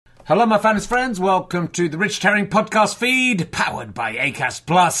Hello, my fans friends. Welcome to the Richard Herring podcast feed, powered by Acast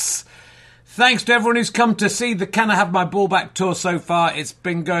Plus. Thanks to everyone who's come to see the Can I Have My Ball Back tour so far. It's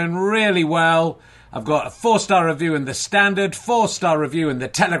been going really well. I've got a 4-star review in The Standard, 4-star review in The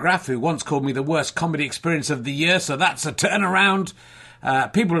Telegraph, who once called me the worst comedy experience of the year, so that's a turnaround.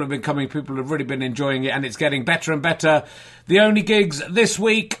 People have been coming, people have really been enjoying it, and it's getting better and better. The only gigs this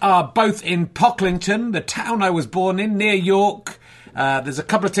week are both in Pocklington, the town I was born in, near York. There's a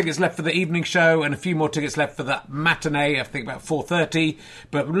couple of tickets left for the evening show and a few more tickets left for the matinee, I think about 4:30.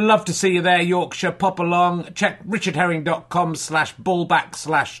 But would love to see you there, Yorkshire. Pop along. Check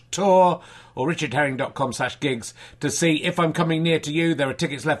richardherring.com/ballback/tour or richardherring.com/gigs to see if I'm coming near to you. There are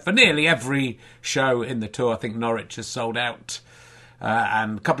tickets left for nearly every show in the tour. I think Norwich has sold out.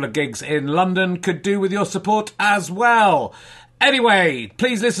 And a couple of gigs in London could do with your support as well. Anyway,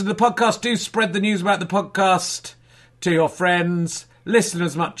 please listen to the podcast. Do spread the news about the podcast to your friends. Listen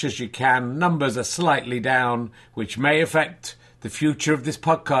as much as you can. Numbers are slightly down, which may affect the future of this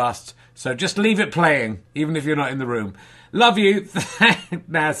podcast. So just leave it playing, even if you're not in the room. Love you.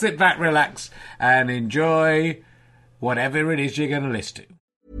 Now sit back, relax, and enjoy whatever it is you're going to listen to.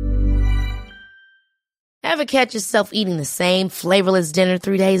 Ever catch yourself eating the same flavorless dinner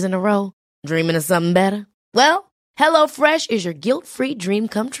 3 days in a row? Dreaming of something better? Well, HelloFresh is your guilt-free dream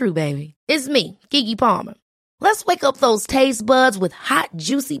come true, baby. It's me, Keke Palmer. Let's wake up those taste buds with hot,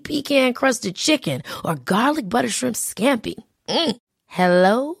 juicy pecan-crusted chicken or garlic butter shrimp scampi.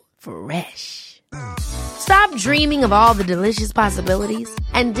 Hello Fresh. Stop dreaming of all the delicious possibilities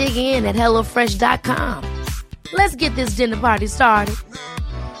and dig in at HelloFresh.com. Let's get this dinner party started.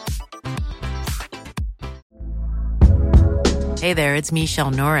 Hey there, it's Michelle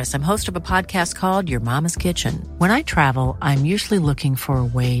Norris. I'm host of a podcast called Your Mama's Kitchen. When I travel, I'm usually looking for a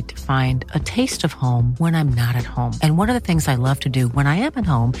way to find a taste of home when I'm not at home. And one of the things I love to do when I am at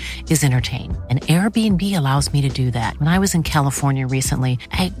home is entertain. And Airbnb allows me to do that. When I was in California recently,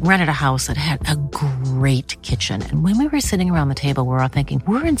 I rented a house that had a great kitchen. And when we were sitting around the table, we were all thinking,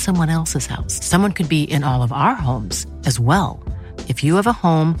 we're in someone else's house. Someone could be in all of our homes as well. If you have a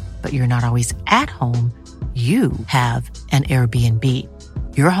home, but you're not always at home, you have an Airbnb.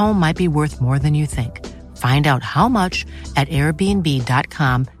 Your home might be worth more than you think. Find out how much at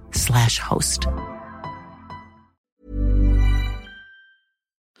airbnb.com/host.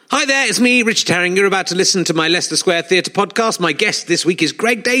 Hi there, it's me, Richard Herring. You're about to listen to my Leicester Square Theatre podcast. My guest this week is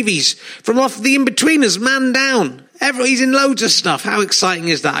Greg Davies from Off the In-Betweeners, Man Down. He's in loads of stuff. How exciting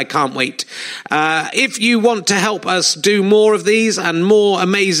is that? I can't wait. If you want to help us do more of these and more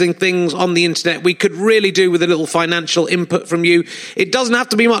amazing things on the internet, we could really do with a little financial input from you. It doesn't have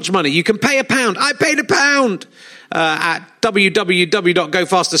to be much money. You can pay £1. I paid £1 at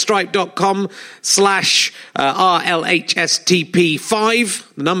www.gofasterstripe.com/RLHSTP5,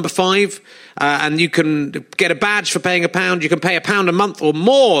 the number 5. And you can get a badge for paying £1. You can pay £1 a month or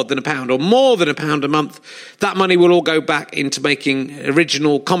more than £1 or more than £1 a month. That money will all go back into making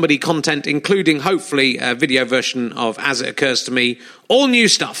original comedy content, including hopefully a video version of As It Occurs to Me, all new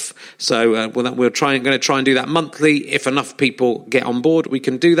stuff. So we're going to try and do that monthly. If enough people get on board, we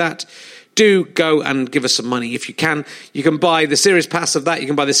can do that. Do go and give us some money if you can. You can buy the Series Pass of that. You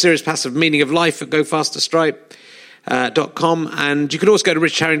can buy the Series Pass of Meaning of Life at GoFasterStripe.com, and you can also go to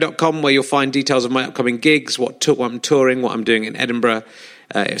richardherring.com, where you'll find details of my upcoming gigs, what I'm touring, what I'm doing in Edinburgh.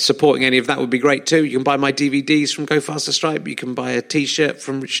 Supporting any of that would be great too. You can buy my DVDs from Go Faster Stripe. You can buy a t-shirt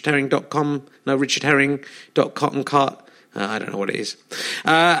from richardherring.com. No, richardherring.cottoncart. I don't know what it is.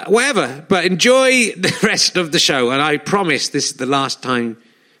 Whatever, but enjoy the rest of the show, and I promise this is the last time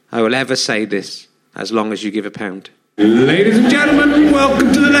I will ever say this, as long as you give £1. Ladies and gentlemen,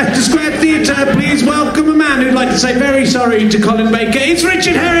 welcome to the Leicester Square Theatre. Please welcome a man who'd like to say very sorry to Colin Baker. It's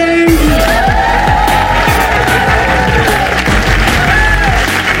Richard Herring!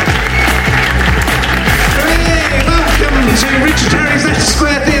 Hey, welcome to Richard Herring's Leicester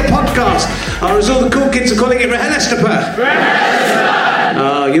Square Theatre podcast. Or as all the cool kids are calling it, Rahelesterper.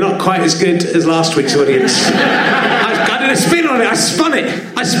 You're not quite as good as last week's audience. I did a spin on it. I spun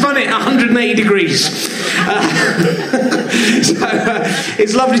it 180 degrees.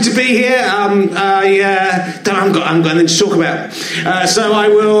 It's lovely to be here. I've got anything to talk about. So I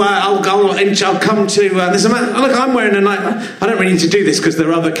will. I'll come to. There's a man. Look, I'm wearing a night. I don't really need to do this because there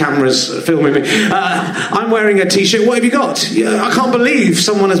are other cameras filming me. I'm wearing a t-shirt. What have you got? I can't believe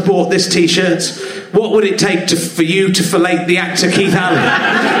someone has bought this t-shirt. What would it take for you to fillet the actor Keith Allen?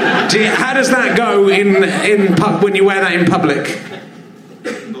 How does that go in when you wear that in public?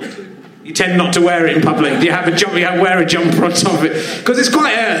 You tend not to wear it in public? Do you have a jumper? You wear a jumper on top of it? Because it's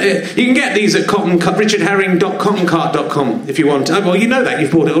quite you can get these at richardherring.comcart.com if you want. Oh, well, you know that. You've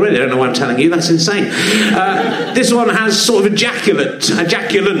bought it already. I don't know why I'm telling you. That's insane. This one has sort of ejaculant.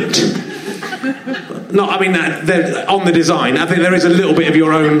 No, I mean, on the design, I think there is a little bit of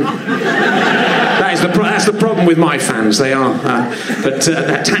your own. That's the problem with my fans. They are. But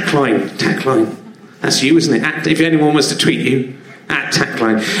that tackline. That's you, isn't it? If anyone was to tweet you,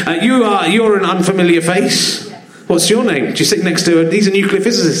 @tackline. You're an unfamiliar face. What's your name? Do you sit next to he's a nuclear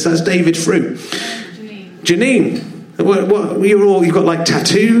physicist. That's David Frew. Janine. What you've got like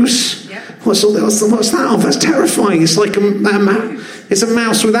tattoos? Yep. What's that of? That's terrifying. It's like it's a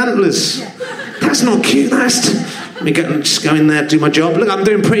mouse with antlers. That's not cute. Let me just go in there, do my job. Look, I'm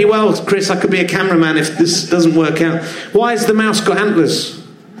doing pretty well, Chris. I could be a cameraman if this doesn't work out. Why has the mouse got antlers?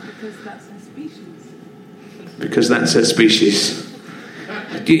 Because that's her species.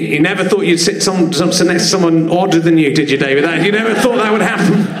 You never thought you'd sit next to someone odder than you, did you, David? You never thought that would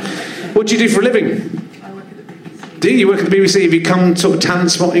happen. What do you do for a living? I work at the BBC. Do you work at the BBC? Have you come sort of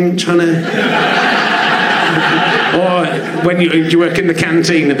talent spotting, trying to... or when you work in the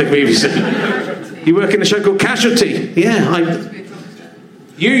canteen at the BBC? You work in a show called Casualty? Yeah,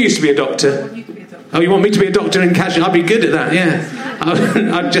 You used to be a doctor? Oh, you want me to be a doctor in Casualty? I'd be good at that, yeah.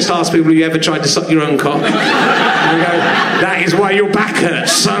 I'd just ask people, have you ever tried to suck your own cock? And I go, that is why your back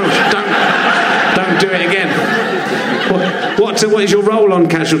hurts, so don't do it again. What is your role on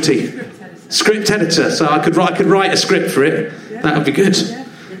Casualty? Script editor. So I could write a script for it. That would be good.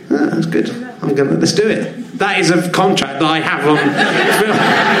 That's good. Let's do it. That is a contract that I have on film.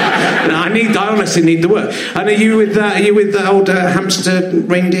 I honestly need the work. And are you with the old hamster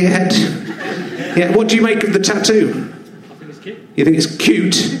reindeer head? Yeah. What do you make of the tattoo? You think it's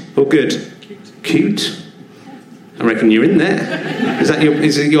cute or good? Cute. I reckon you're in there.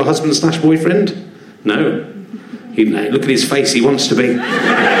 Is it your husband / boyfriend? No. Look at his face. He wants to be.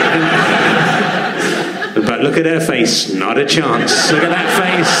 But look at her face. Not a chance. Look at that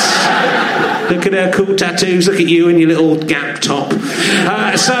face. Look at her cool tattoos. Look at you in your little Gap top.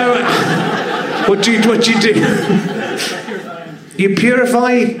 What do you do? You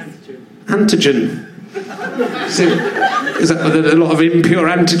purify antigen. Is that a lot of impure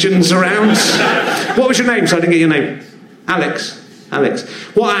antigens around? What was your name? So I didn't get your name. Alex.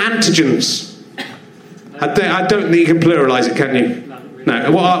 What are antigens? I don't think you can pluralise it, can you?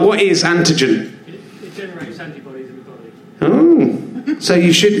 No. What is antigen? It generates antibodies in the body. Oh. So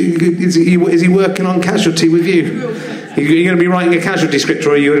you should... Is he working on Casualty with you? Are you going to be writing a Casualty script,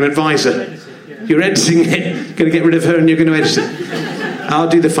 or are you an advisor? You're editing it. Going to get rid of her and you're going to edit it. I'll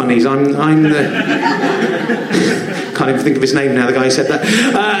do the funnies. I'm the... Can't even think of his name now, the guy who said that.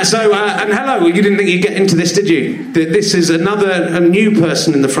 And hello, you didn't think you'd get into this, did you? This is a new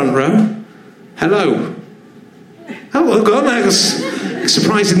person in the front row. Hello. Oh, well, God, that's a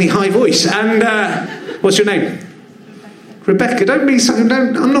surprisingly high voice. And what's your name? Rebecca. I'm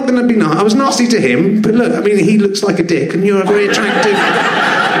not going to be nice. I was nasty to him, but look, I mean, he looks like a dick, and you're a very attractive...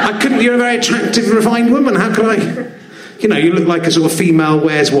 You're a very attractive, refined woman. How could I... you look like a sort of female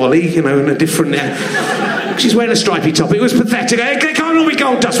Where's Wally, in a different... She's wearing a stripy top. It was pathetic. It can't all be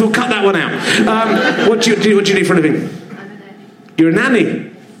gold dust. We'll cut that one out. What do you do for a living? You're a nanny.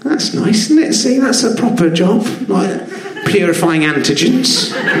 That's nice, isn't it? See, that's a proper job. Like purifying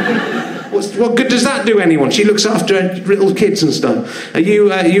antigens. What good does that do anyone? She looks after little kids and stuff. Are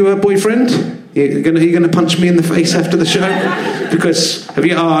you a boyfriend? You're going to punch me in the face after the show? Because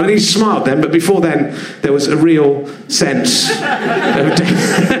at least smiled then, but before then there was a real sense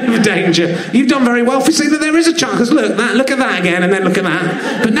of danger. You've done very well for seeing that there is a chance. Because look at that again, and then look at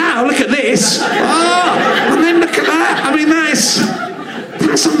that. But now look at this. Oh, and then look at that. I mean, that's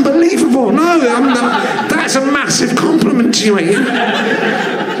unbelievable. No, that's a massive compliment to you.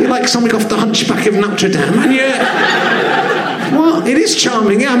 You're like something off the Hunchback of Notre Dame, and What? It is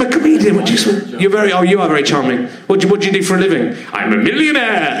charming. Yeah, I'm a comedian. You are very charming. What do you do for a living? I'm a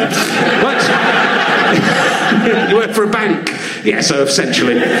millionaire. What? You work for a bank? Yeah, so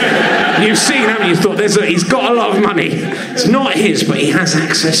essentially. You've seen, haven't you? Thought he's got a lot of money. It's not his, but he has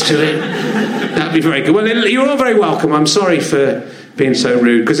access to it. That'd be very good. Well, you're all very welcome. I'm sorry for being so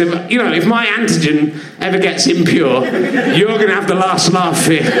rude, because if my antigen ever gets impure, you're going to have the last laugh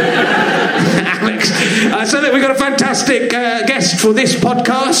here, Alex. So that we've got a fantastic guest for this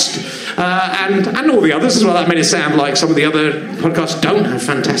podcast, and all the others as well. That made it sound like some of the other podcasts don't have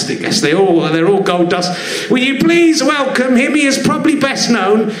fantastic guests. They're all gold dust. Will you please welcome him? He is probably best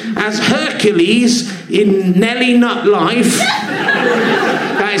known as Hercules in Nelly Nut Live.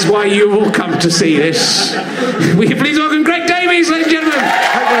 That is why you all come to see this. Will you please welcome Greg Davies, ladies and gentlemen?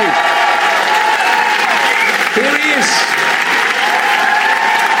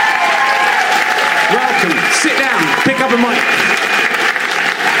 pick up a mic.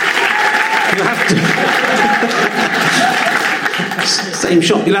 You'll have to... Same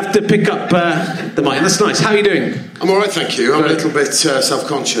shot. You'll have to pick up the mic. That's nice. How are you doing? I'm all right, thank you. I'm a little bit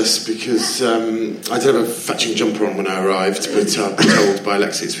self-conscious because I did have a fetching jumper on when I arrived, but I've been told by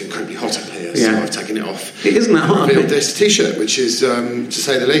Alexi it's been incredibly hot up here, so I've taken it off. It isn't that hot. I revealed this T-shirt, which is, to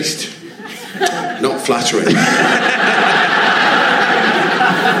say the least, not flattering.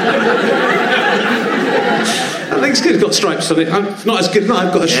 I think it's good. It's got stripes on it. It's not as good. No,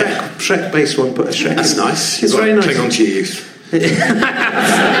 I've got a Shrek base one. Put a Shrek. That's nice. It's very nice. Cling on to your youth.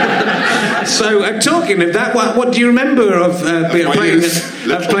 So, talking of that, what do you remember of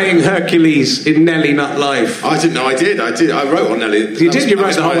playing Hercules in Nelly Not Live? I didn't know I did. I wrote on Nelly. You did? You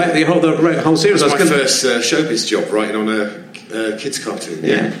wrote the whole series? That was my first showbiz job, writing on a kids' cartoon.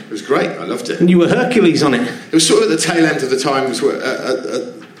 Yeah. It was great. I loved it. And you were Hercules on it? It was sort of at the tail end of the times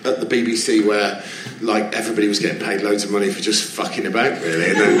at the BBC where, like, everybody was getting paid loads of money for just fucking about,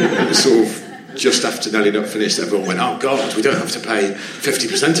 really. And then it was sort of just after Nelly Not finished, everyone went, oh God, we don't have to pay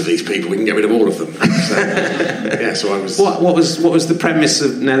 50% of these people, we can get rid of all of them. So I was... What was the premise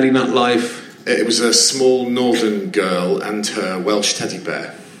of Nelly Not Live? It was a small northern girl and her Welsh teddy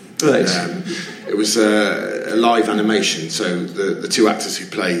bear. Right. It was a live animation, so the two actors who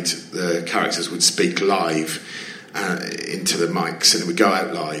played the characters would speak live into the mics, and it would go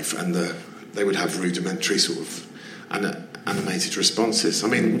out live, and they would have rudimentary sort of animated responses. I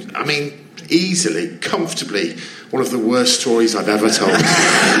mean, easily, comfortably, one of the worst stories I've ever told.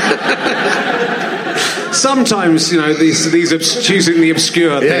 Sometimes, these choosing the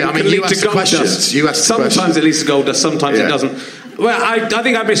obscure thing can lead to gold dust. Sometimes it leads to gold dust, sometimes it doesn't. Well, I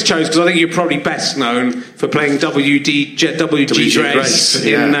think I mischose because I think you're probably best known for playing WG Grace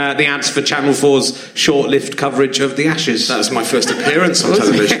in the ads for Channel 4's short-lived coverage of the Ashes. That was my first appearance on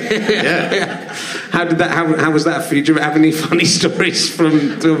television. How did that? How was that for you? Do you have any funny stories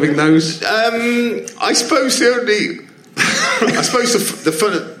from filming those? I suppose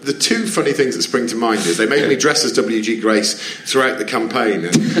the two funny things that spring to mind is they made me dress as WG Grace throughout the campaign,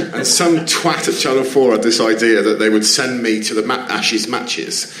 and some twat at Channel 4 had this idea that they would send me to the Ashes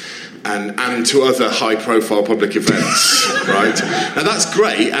matches and to other high-profile public events, right? Now, that's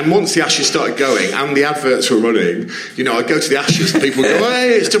great, and once the Ashes started going and the adverts were running, I'd go to the Ashes and people would go,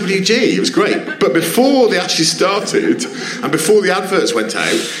 hey, it's WG, it was great. But before the Ashes started, and before the adverts went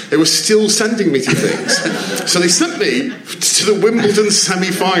out, they were still sending me to things. So they sent me to the Wimbledon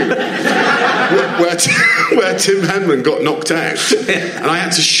semi-final, where Tim Henman got knocked out, and I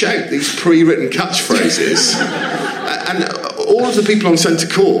had to shout these pre-written catchphrases, and all of the people on centre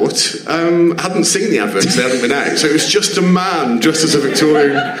court hadn't seen the adverts, they hadn't been out, so it was just a man dressed as a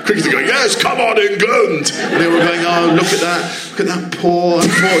Victorian cricketer going, yes, come on England, and they were going, oh, look at that poor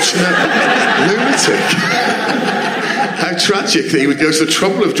unfortunate lunatic. How tragic that he would go to the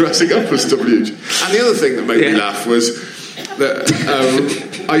trouble of dressing up as WG. And the other thing that made me laugh was that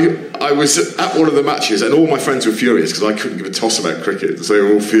I was at one of the matches and all my friends were furious because I couldn't give a toss about cricket, so they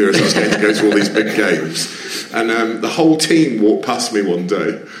were all furious I was going to go to all these big games, and the whole team walked past me one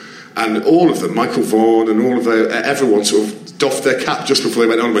day, and all of them, Michael Vaughan and all of everyone sort of doffed their cap just before they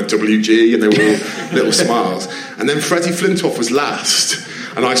went on and went WG, and they were all little smiles, and then Freddie Flintoff was last,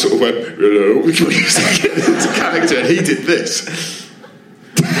 and I sort of went, hello, we can use that character, and he did this.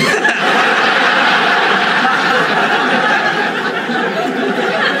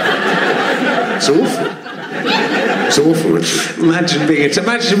 It's awful. It's awful, Richard. Imagine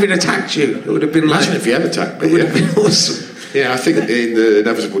being attacked you. It would have been Imagine if he had attacked me. It would have been awesome. Yeah, I think in the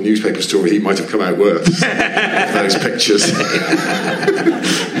inevitable newspaper story he might have come out worse. Those pictures.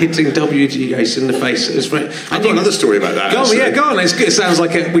 Hitting WG Grace in the face. It was very... I've got another story about that. Go on. It's good. It sounds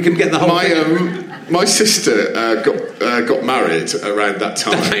like we can get the whole thing. My sister got married around that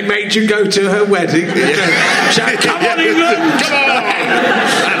time. They made you go to her wedding. Shout, come on, England! Come on!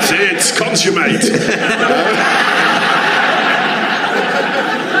 That's it. Consummate.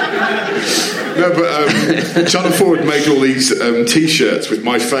 No, but Channel 4 had made all these T-shirts with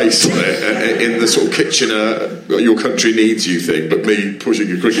my face on it in the sort of Kitchener "Your Country Needs You" thing, but me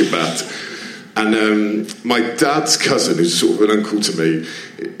pushing a cricket bat. And my dad's cousin, who's sort of an uncle to me,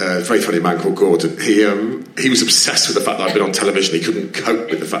 a very funny man called Gordon, he was obsessed with the fact that I'd been on television. He couldn't cope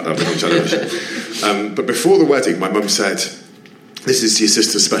with the fact that I'd been on television. But before the wedding, my mum said, this is your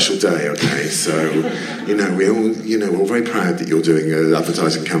sister's special day, okay? So, we're all very proud that you're doing an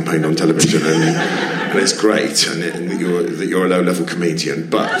advertising campaign on television, and it's great, and that you're a low-level comedian.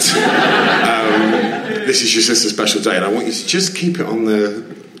 But this is your sister's special day, and I want you to just keep it on the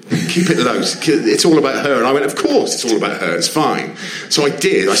Keep it low. It's all about her. And I went, of course it's all about her. It's fine. So I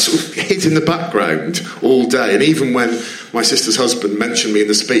did. I sort of hid in the background all day. And even when my sister's husband mentioned me in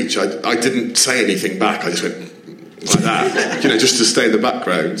the speech, I didn't say anything back. I just went like that, just to stay in the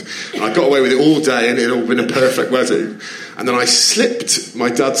background. And I got away with it all day, and it had all been a perfect wedding. And then I slipped my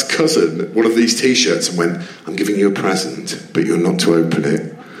dad's cousin one of these T-shirts and went, I'm giving you a present, but you're not to open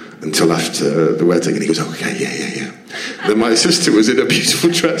it until after the wedding. And he goes, okay, yeah. And then my sister was in a beautiful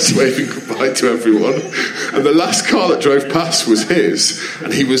dress waving goodbye to everyone, and the last car that drove past was his,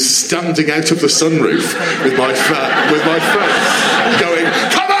 and he was standing out of the sunroof with my phone going,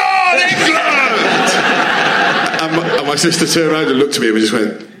 come on, England! And my sister turned around and looked at me and just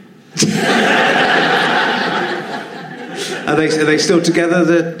went... Are they still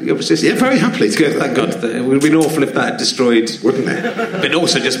together, your sister? Yeah, very happily together. Thank God. It would have been awful if that had destroyed... Wouldn't it? But it'd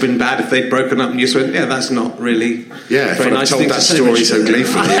also just been bad if they'd broken up and you just went, yeah, that's not really... Yeah, very if nice I told that story so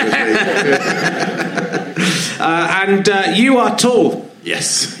gleefully. And you are tall.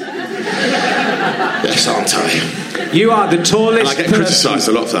 Yes. Yes, aren't I? You are the tallest and I get criticised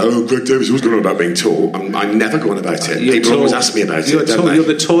a lot for that. Oh, Greg Davies, who's going on about being tall? I never go on about it. People always ask me about it, don't they? You're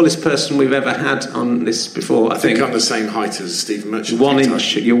the tallest person we've ever had on this before, I think. I'm the same height as Stephen Merchant. 1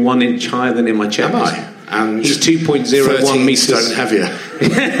 inch. You're 1 inch higher than in my chest. Am I? And he's 2.01 metres. stone heavier.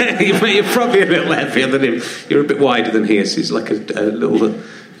 You're probably a little heavier than him. You're a bit wider than he is. He's like a little...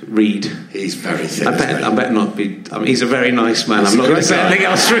 reed. He's very thin. I bet not be. I mean, he's a very nice man. I'm not going to say anything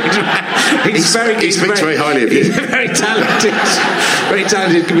else rude. He speaks very highly of you. He's a very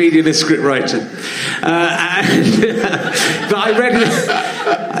talented comedian and scriptwriter. But I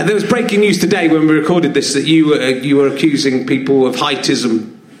read there was breaking news today when we recorded this that you were accusing people of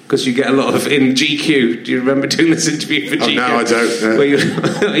heightism. Because you get a lot of in GQ. Do you remember doing this interview for GQ? No, I don't. No. Where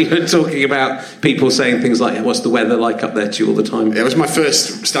you were talking about people saying things like, "What's the weather like up there to you all the time?" It was my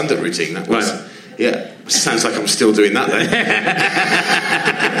first stand-up routine. That was, right. Yeah. Sounds like I'm still doing that then.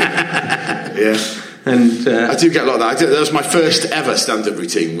 Yeah. And I do get a lot of that. That was my first ever stand-up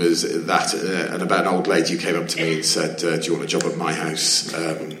routine. Was that and about an old lady who came up to me and said, "Do you want a job at my house,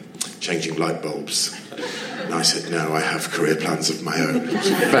 changing light bulbs?" And I said, no, I have career plans of my own. It was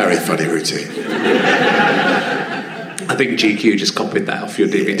a very funny routine. I think GQ just copied that off your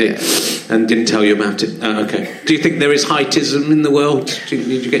DVD and didn't tell you about it. Okay. Do you think there is heightism in the world? Do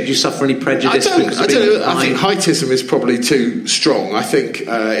you suffer any prejudice? I don't know. I think heightism is probably too strong. I think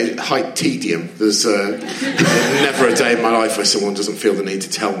height tedium. There's never a day in my life where someone doesn't feel the need to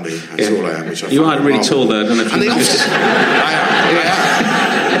tell me how tall I am. Which you are really tall, though. I don't know if you noticed. I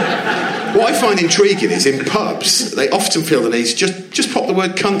am. What I find intriguing is in pubs, they often feel the need to just pop the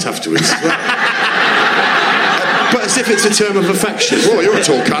word cunt afterwards as well. But as if it's a term of affection. Well, you're a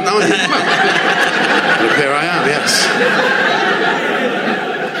tall cunt, aren't you? Well, here I am, yes.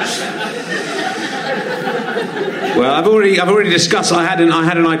 Well, I've already discussed. I had an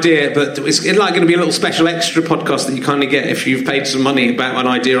idea, but it's like going to be a little special extra podcast that you kind of get if you've paid some money about an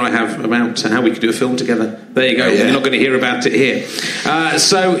idea I have about how we could do a film together. There you go. Yeah. You're not going to hear about it here.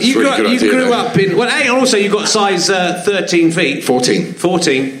 So you grew up in. Well, and also you got size 13 feet. 14.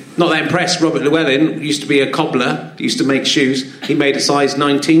 Not that impressed. Robert Llewellyn used to be a cobbler. Used to make shoes. He made a size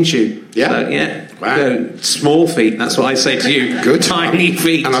 19 shoe. Yeah. So, yeah. Wow. Small feet. That's what I say to you. Good. Tiny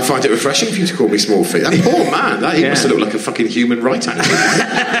feet. And I find it refreshing for you to call me small feet. That poor man. He must have looked like a fucking human right hand.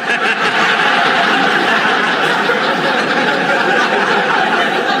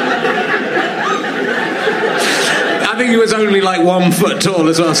 I think he was only like 1 foot tall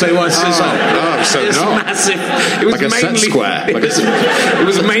as well, so it was massive. It was like a set square. It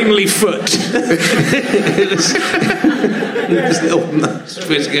was mainly foot. This little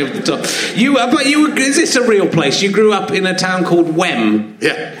whizzing over the top. Is this a real place? You grew up in a town called Wem.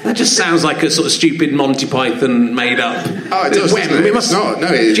 Yeah. That just sounds like a sort of stupid Monty Python made up. Oh, it does. Wem. It's not. No.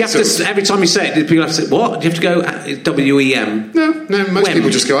 Do you have to every time you say it? People have to say what? Do you have to go WEM? No. Most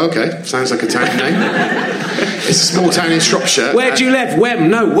people just go, okay. Sounds like a town name. It's a small town in Shropshire. Where do you live? Wem?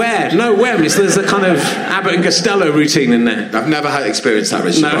 No, where? No, Wem. There's a kind of Abbott and Costello routine in there. I've never had experience that,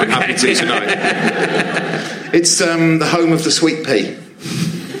 Richard. No, but I'm happy to tonight. It's the home of the sweet pea.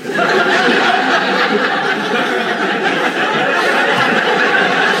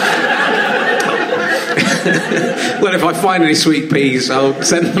 Well, if I find any sweet peas, I'll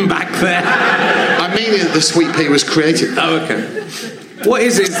send them back there. I mean that the sweet pea was created. Oh, okay. What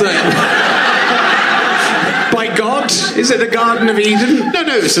is it that... By God? Is it the Garden of Eden? No,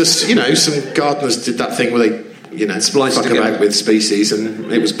 it's just, some gardeners did that thing where they Spliced fuck together. about with species,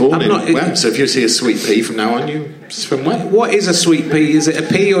 and it was born I'm in not- Wem. So if you see a sweet pea from now on, you swim Wem. What is a sweet pea? Is it a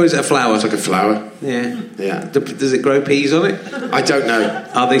pea or is it a flower? It's like a flower. Yeah. Yeah. Does it grow peas on it? I don't know.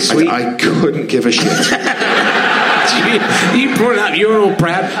 Are they sweet? I couldn't give a shit. You brought it up. You're all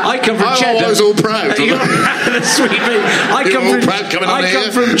proud. I come from Cheddar. I was all proud. You're the sweet pea. I You're come all from proud coming on I come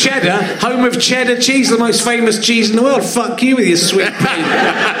here. from Cheddar, home of cheddar cheese, the most famous cheese in the world. Fuck you with your sweet pea.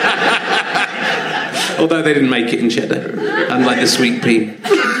 Although they didn't make it in Cheddar, unlike the sweet pea.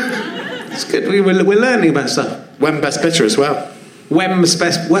 It's good. We're learning about stuff. Wem best bitter as well. Wem's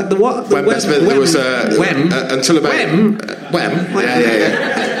best. What? The what? Wem best bitter. There was Wem. until about Wem. Wem.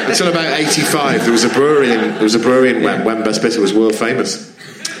 Yeah. Until about 85, there was a brewery in Wem. Wem best bitter was world famous,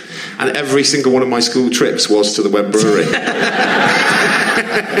 and every single one of my school trips was to the Wem brewery.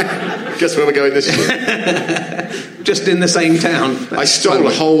 Guess where we're going this year? Just in the same town. I stole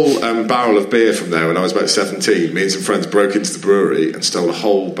a whole barrel of beer from there when I was about 17. Me and some friends broke into the brewery and stole a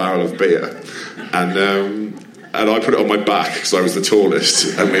whole barrel of beer, and I put it on my back because I was the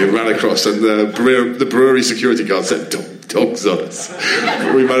tallest, and we ran across, and the brewery security guard sent dogs on us.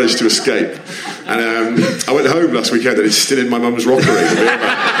 But we managed to escape, and I went home last weekend and it's still in my mum's rockery.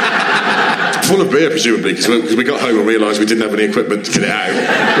 Full of beer, presumably, because we got home and realised we didn't have any equipment to get it out.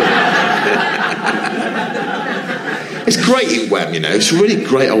 It's great in Wem, It's really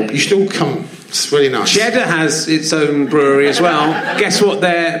great. You should all come. It's really nice. Cheddar has its own brewery as well. Guess what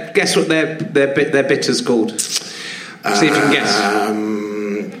their bitter's called? See if you can guess.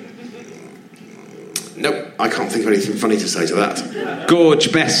 Nope, I can't think of anything funny to say to that.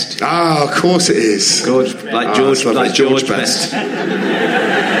 Gorge Best. Ah, of course it is. Gorge, like George, it's lovely. like George Best.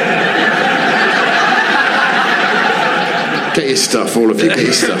 Get your stuff, all of you. Get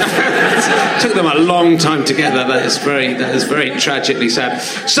your stuff. Took them a long time to get that. That is very tragically sad.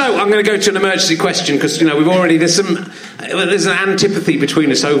 So I'm going to go to an emergency question because we've already there's an antipathy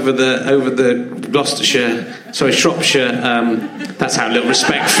between us over the Shropshire. That's how little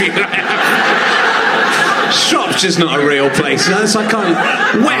respect for you I have. Shropshire's not a real place. That's I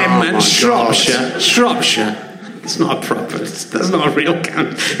can't. Wem and Shropshire. Shropshire. It's not a proper. That's not a real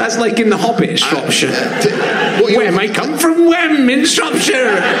count. That's like in The Hobbit, Shropshire. Wem? I come from Wem in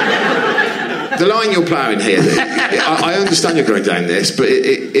Shropshire. The line you're ploughing here, I understand you're going down this, but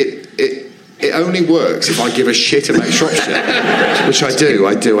it only works if I give a shit about Shropshire, which I do.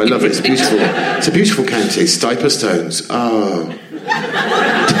 I love it. It's beautiful. It's a beautiful county. Stiper Stones. Oh,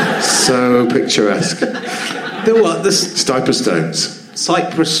 so picturesque. The what? The Stiper Stones.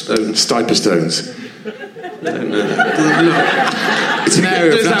 Cypress Stones. Stiper Stones. No. It's an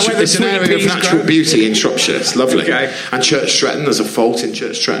area Is that where the it's an sweet area of peas natural grow? beauty in Shropshire. It's lovely. Okay. And Church Stretton, there's a fault in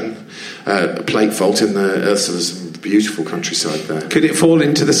Church Stretton, a plate fault in the. So there's some beautiful countryside there. Could it fall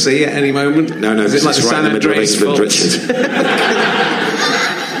into the sea at any moment? No, Is this it like is the right in the San middle of Andreas England, fault? Richard.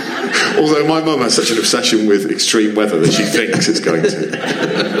 Although my mum has such an obsession with extreme weather that she thinks it's going to.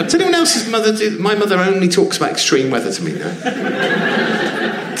 Does anyone else's mother do? My mother only talks about extreme weather to me now.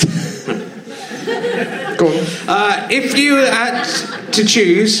 Go on. If you had to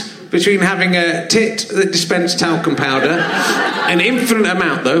choose between having a tit that dispensed talcum powder, an infinite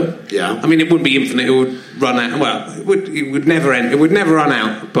amount though. Yeah. I mean, it wouldn't be infinite. It would run out. Well, it would never end. It would never run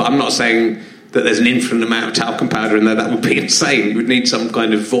out. But I'm not saying that there's an infinite amount of talcum powder in there. That would be insane. You would need some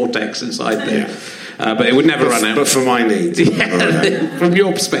kind of vortex inside there. Yeah. But it would never run out. But for my needs, it would never run out. From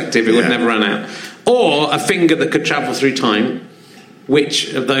your perspective, it would Yeah. never run out. Or a finger that could travel through time.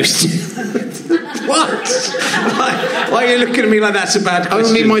 Which of those? What? Why are you looking at me like that's a bad question?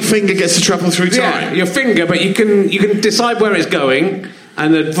 Only my finger gets to travel through Yeah, time. your finger, but you can decide where it's going,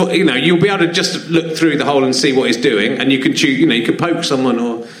 and you'll be able to just look through the hole and see what it's doing, and you can choose. You can poke someone,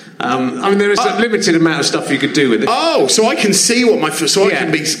 or I mean, there is a limited amount of stuff you could do with it. Oh, so I can see what I can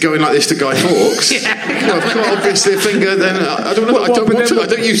be going like this to Guy Fawkes. Yeah. Well, I've got obviously a finger. Then I don't know. I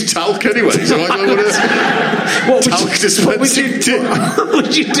don't use talc anyway, so I don't want to. What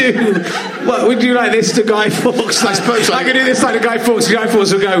would you do? What would you like this to Guy Fawkes? I suppose I could do this like to Guy Fawkes. Guy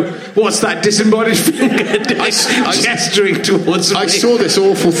Fawkes will go, "What's that disembodied finger doing?" Gesturing towards me. I saw this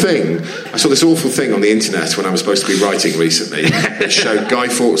awful thing on the internet when I was supposed to be writing recently. It showed Guy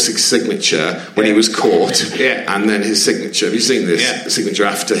Fawkes' signature when he was caught, and then his signature. Have you seen this? Yeah. The signature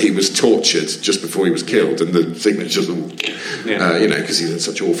after he was tortured, just before he was killed, and the signature's all, because he's in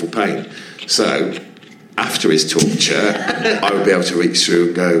such awful pain. So, after his torture, I would be able to reach through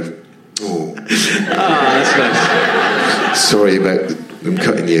and go, "Oh, that's nice." Sorry about them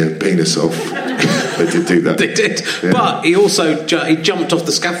cutting your penis off." They did do that. They did, Yeah. but he also he jumped off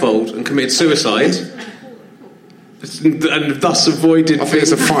the scaffold and committed suicide. and thus avoided. I think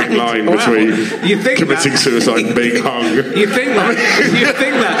it's a fine line between committing suicide and being hung. You think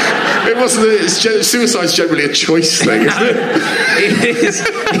that? It wasn't. Suicide's generally a choice thing, isn't it? It is.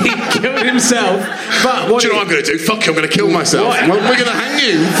 He killed himself. But do you know what I'm going to do? Fuck you, I'm going to kill myself. Well, we're going to hang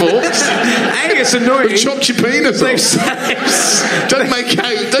you, folks. Hey, it's annoying. We've chopped your penis off. Don't make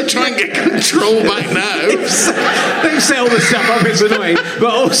out. Don't try and get control back now. They've set all the stuff up. It's annoying.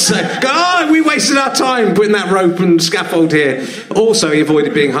 But also, we wasted our time putting that rope and scaffold here. Also, he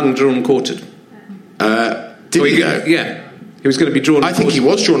avoided being hung, drawn and quartered. Did he go? Yeah. He was going to be drawn and quartered. I think he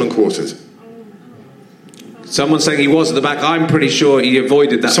was drawn and quartered. Someone's saying he was at the back. I'm pretty sure he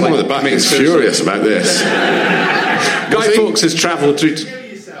avoided that. Someone at the back is furious about this. Guy Fawkes has travelled through...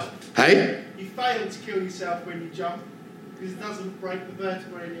 Hey? You fail to kill yourself when you jump because it doesn't break the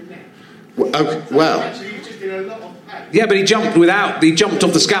vertebrae in your neck. Well, actually, you're just in a lot of pain. Yeah, but he jumped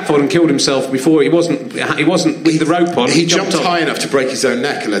off the scaffold and killed himself before. He wasn't with the rope on. He jumped high enough to break his own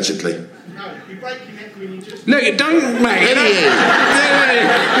neck, allegedly. No, you break your neck when you just... Look, don't, mate.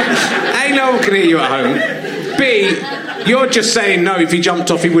 A, no one can hear you at home. B, you're just saying no, if he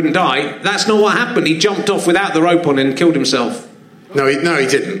jumped off he wouldn't die. That's not what happened. He jumped off without the rope on and killed himself. No, he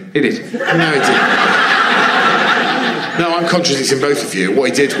didn't. He did. No, he didn't. No, I'm contradicting both of you. What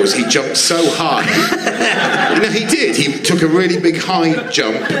he did was he jumped so high. No, he did. He took a really big high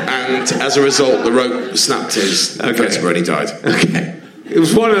jump, and as a result, the rope snapped his vertebra and he died. Okay. It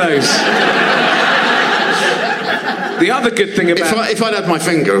was one of those. The other good thing about... If I'd had my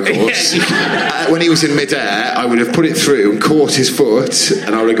finger, of course, when he was in midair, I would have put it through and caught his foot,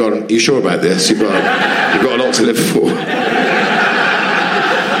 and I would have gone, "Are you sure about this? You've got a lot to live for.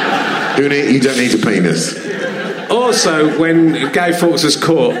 You don't need a penis." Also, when Guy Fawkes was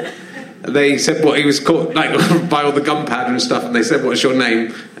caught, they said he was caught by all the gunpowder and stuff, and they said, "What's your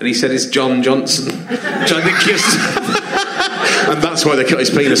name?" And he said, "It's John Johnson," which I think is... And that's why they cut his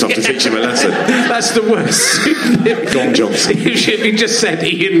penis off to teach him a lesson. That's the worst. John Johnson. If he just said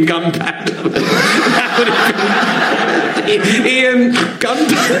Ian Gunpowder, that would have been Ian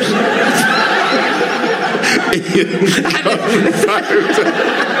Gunpowder. Ian Gunpowder.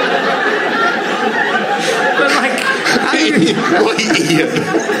 But why Ian?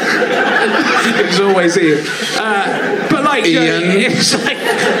 It's always Ian. But Ian.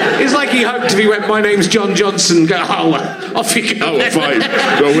 It's like he hoped if he went, "My name's John Johnson," go, off you go. Oh, fine.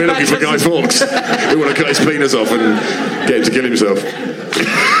 Well, we're looking for Guy Fawkes. We want to cut his penis off and get him to kill himself.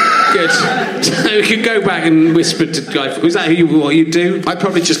 Good. So we could go back and whisper to Guy Fawkes. Was that what you do? I'd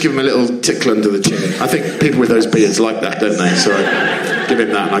probably just give him a little tickle under the chin. I think people with those beards like that, don't they? So I'd give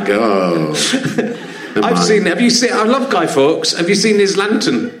him that and I'd go, "Oh." Have you seen... I love Guy Fawkes. Have you seen his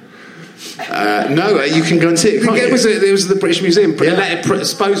lantern? No, you can go and see it, can't you? It was the British Museum.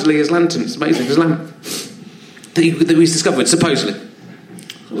 Supposedly his lantern. It's amazing. His lamp that he's discovered, supposedly.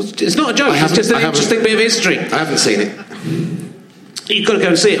 It's not a joke. It's just an interesting bit of history. I haven't seen it. You've got to go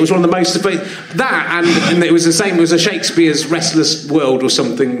and see it. It was one of the most... That, and it was the same... It was a Shakespeare's Restless World or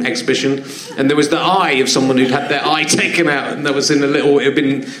something exhibition, and there was the eye of someone who'd had their eye taken out, and that was in a little... It had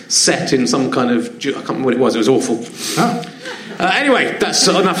been set in some kind of... I can't remember what it was. It was awful. Oh. Anyway, that's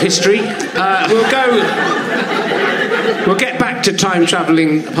enough history. We'll get back to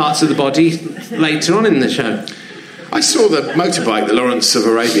time-travelling parts of the body later on in the show. I saw the motorbike that Lawrence of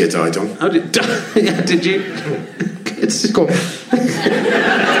Arabia died on. Oh, did you? Go on.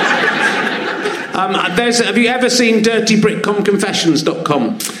 Have you ever seen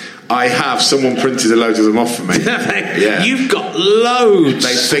DirtyBritcomConfessions.com? I have. Someone printed a load of them off for me. Yeah. You've got loads.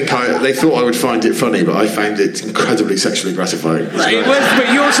 They thought I would find it funny, but I found it incredibly sexually gratifying. But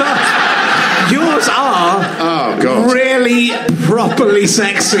yours are oh god, really properly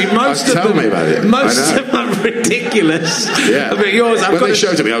sexy. Tell me about it. Most of them are ridiculous. Yeah. But yours, when they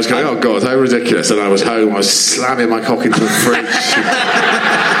showed it to me, I was going, "Oh god, how ridiculous!" And I was home. I was slamming my cock into the fridge.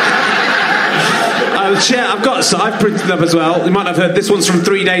 I've printed them as well. You might have heard this one's from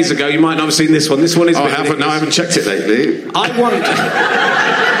 3 days ago. You might not have seen this one. This one is. I haven't. No, I haven't checked it lately. I want.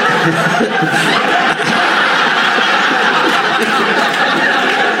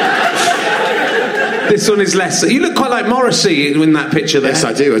 This one is less. You look quite like Morrissey in that picture there. Yes,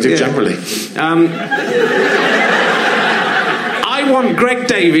 I do. I do generally. I want Greg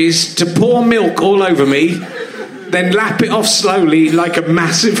Davies to pour milk all over me, then lap it off slowly like a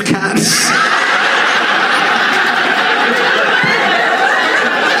massive cat.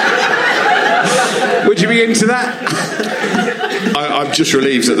 Would you be into that? I'm just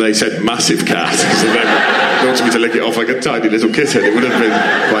relieved that they said massive cat. So then they wanted me to lick it off like a tiny little kitten. It would have been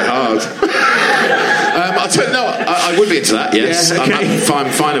quite hard. I'll I would be into that, yes. Yeah, okay.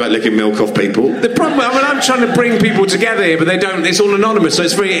 I'm fine about licking milk off people. The problem, I'm trying to bring people together here, but they don't. It's all anonymous, so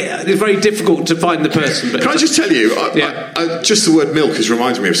it's very difficult to find the person. But Can I just tell you? Just the word milk has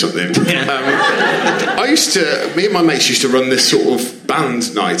reminded me of something. Yeah. Me and my mates used to run this sort of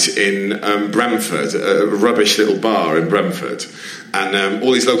band night in Brentford, a rubbish little bar in Brentford, and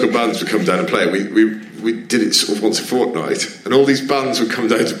all these local bands would come down and play. We did it sort of once a fortnight, and all these bands would come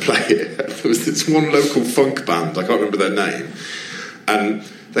down to play it. There was this one local funk band, I can't remember their name, and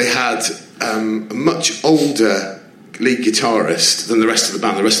they had a much older lead guitarist than the rest of the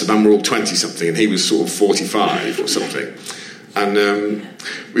band. The rest of the band were all 20-something, and he was sort of 45 or something. And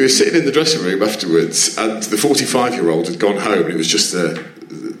we were sitting in the dressing room afterwards, and the 45-year-old had gone home, and it was just the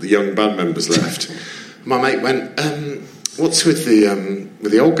young band members left. My mate went, "What's with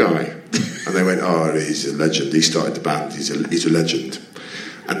the old guy?" And they went, "Oh, he's a legend. He started the band. He's a legend."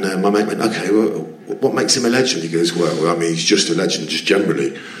 And my mate went, "Okay, well, what makes him a legend?" He goes, "Well, I mean, he's just a legend, just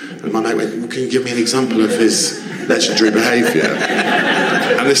generally." And my mate went, "Well, can you give me an example of his legendary behaviour?"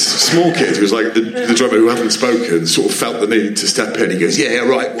 And this small kid who was like the drummer who hadn't spoken sort of felt the need to step in. He goes, "Yeah,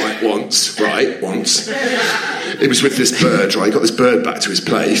 right, once. It was with this bird, right? He got this bird back to his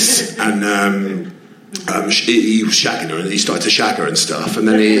place, and he was shagging her, and he started to shag her and stuff. And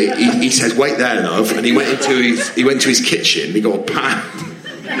then he said, 'Wait there, love.' And he went into his kitchen. He got a pan.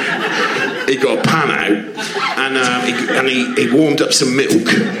 He got a pan out, and he warmed up some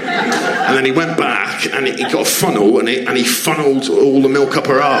milk, and then he went back and he got a funnel, and he funneled all the milk up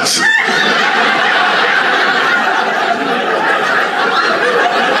her arse."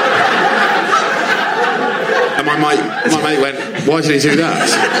 And my mate went, "Why did he do that?"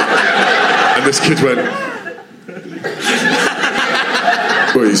 And this kid went,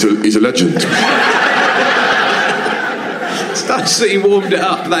 "Well, he's a legend." It's nice that he warmed it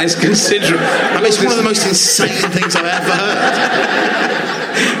up. That is considerate. I mean, it's one of the most insane things I've ever heard.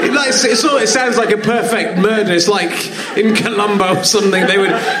 It sounds like a perfect murder. It's like in Columbo or something.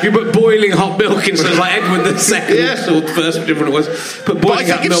 You put boiling hot milk in, so it's like Edward II, Yeah. or the first, different it was. Put boiling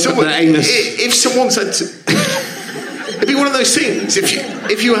hot milk in their anus. If someone said to... It'd be one of those things. If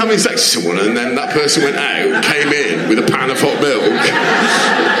you were having sex with someone and then that person went out, came in with a pan of hot milk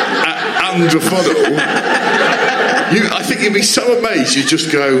and a funnel, I think you'd be so amazed. You'd just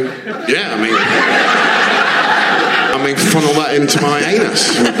go, "Yeah, I mean, funnel that into my anus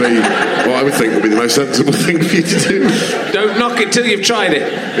would be what I would think would be the most sensible thing for you to do." Don't knock it till you've tried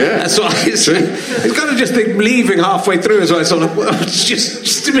it. Yeah, that's what it's kind of just leaving halfway through as well. It's sort of, well,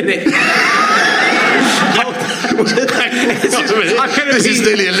 just a minute. This is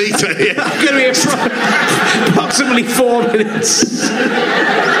nearly a litre here. I'm going to be approximately 4 minutes.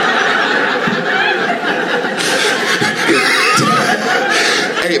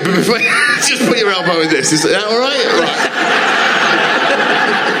 Hey, but before, just put your elbow in this. Is that all right? Right.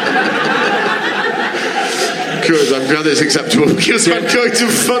 Good, I'm glad it's acceptable because I'm going to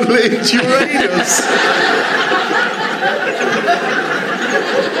funnel it into your anus.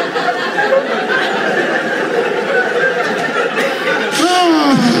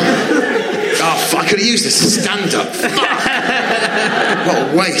 I could have used this as stand-up. What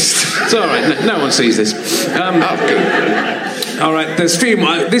a waste. It's all right. No one sees this. All right. There's a few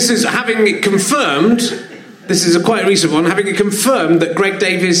more. This is having it confirmed. This is a quite recent one. Having it confirmed that Greg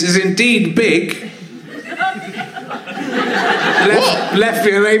Davies is indeed big. Left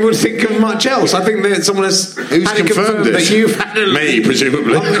me unable to think of much else. I think that someone has confirmed that you've had a... Me,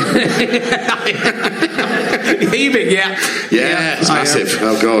 presumably. You big, yeah. Yeah, it's massive.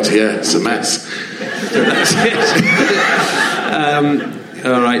 Oh God, yeah, it's a mess.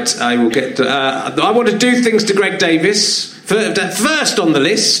 All right, I will get to, I want to do things to Greg Davies. First on the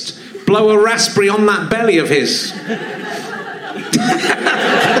list, blow a raspberry on that belly of his.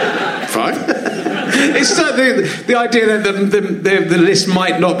 Fine. It's the idea that the list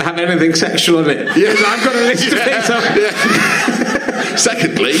might not have anything sexual on it. Yeah. I've got a list of things. Yeah.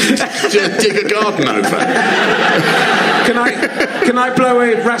 Secondly, dig a garden over. Can I blow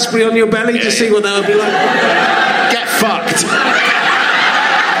a raspberry on your belly to see what that would be like? Get fucked.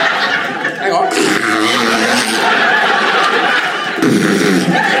 Hang on.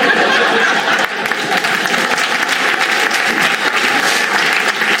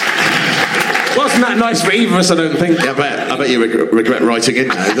 Wasn't that nice for either of us, I don't think. Yeah, I bet you regret writing in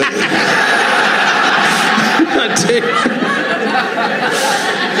now, don't you? I do.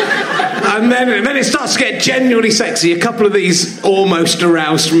 And then it starts to get genuinely sexy. A couple of these almost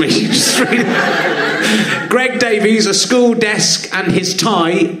aroused me. Just read. Greg Davies, a school desk and his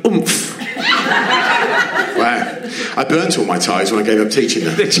tie, oomph. Wow. I burnt all my ties when I gave up teaching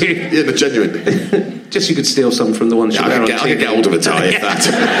them. Did you? Yeah, no, genuinely. Just you could steal some from the ones you wear on I could TV. get hold of a tie if that.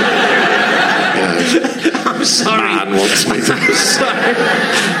 I'm sorry. Man wants me to. I'm sorry.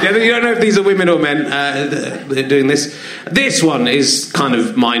 Yeah, you don't know if these are women or men they're doing this. This one is kind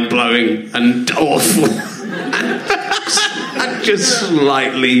of mind-blowing and awful. Just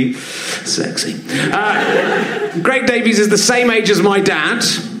slightly sexy. Greg Davies is the same age as my dad.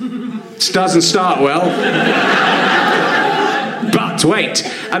 Doesn't start well. But wait,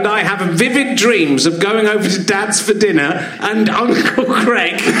 and I have vivid dreams of going over to Dad's for dinner and Uncle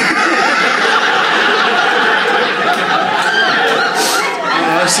Greg.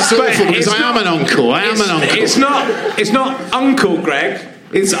 It's awful because I am an uncle. It's not Uncle Greg.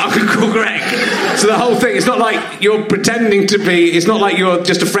 It's Uncle Greg. So the whole thing, it's not like you're pretending to be. It's not like you're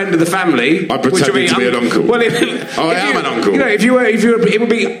just a friend of the family. I'm pretending to be an uncle. Well, I am an uncle. You know, if you were, it would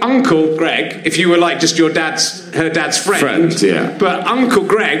be Uncle Greg if you were like just her dad's friend. Friend, yeah. But Uncle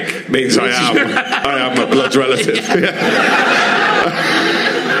Greg means I am a blood relative.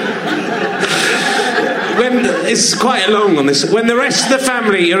 When it's quite long on this. When the rest of the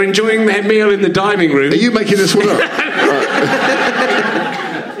family are enjoying their meal in the dining room. Are you making this one up?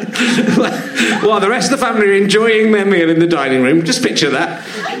 While the rest of the family are enjoying their meal in the dining room, just picture that.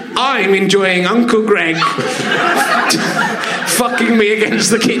 I'm enjoying Uncle Greg fucking me against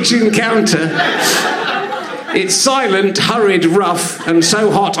the kitchen counter. It's silent, hurried, rough, and so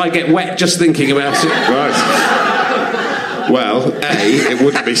hot I get wet just thinking about it. Right. Well, A, it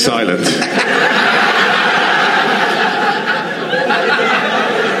wouldn't be silent.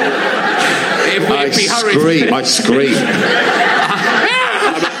 I scream.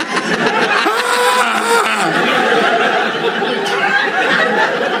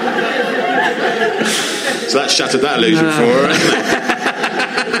 So that shattered that illusion for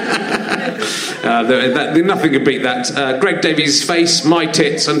her. Nothing could beat that. Greg Davies' face, my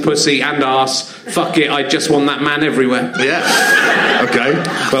tits and pussy and arse. Fuck it, I just want that man everywhere. Yeah. Okay.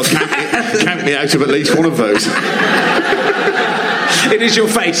 Well, count me out of at least one of those. It is your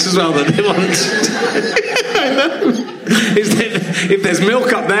face as well that they want. I know. If there's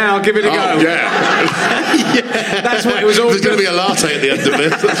milk up there, I'll give it a go. Yeah. Yeah. That's what it was all. There's going to be a latte at the end of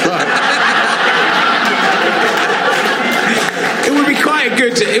this. That's right. It would be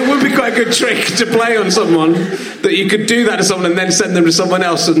quite a good trick to play on someone, that you could do that to someone and then send them to someone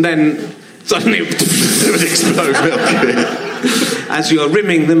else and then suddenly it would explode milk. As you're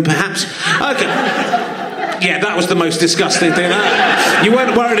rimming them, perhaps. Okay. Yeah, that was the most disgusting thing. You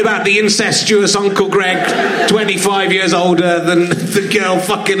weren't worried about the incestuous Uncle Greg, 25 years older than the girl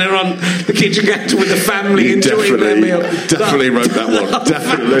fucking her on the kitchen counter with the family enjoying their meal. Definitely wrote that one.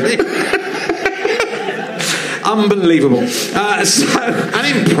 Definitely. Unbelievable. And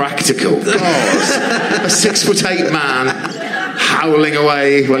impractical. God. A 6'8" man howling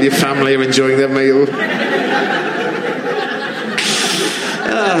away while your family are enjoying their meal.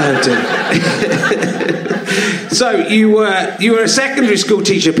 Oh, dear. So you were a secondary school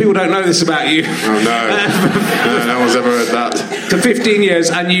teacher. People don't know this about you. Oh no, no one's ever heard that. For 15 years,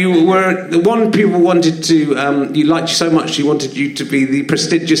 and you were the one people wanted to. You liked you so much, you wanted you to be the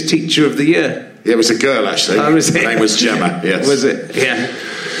prestigious teacher of the year. Yeah, it was a girl actually. Oh, was it? Her name was Gemma. Yes. Was it? Yeah.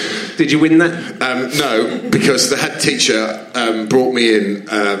 Did you win that? No, because the head teacher brought me in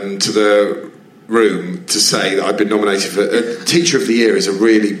to the room to say that I'd been nominated for Teacher of the Year. Is a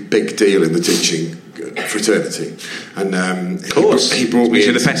really big deal in the teaching fraternity, and of course he brought me in.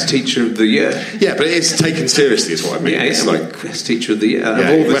 You're the best teacher of the year. Yeah, but it's taken seriously, is what I mean. Yeah, it's like best teacher of the year of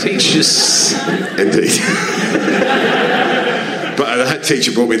all the teachers. Indeed. But the head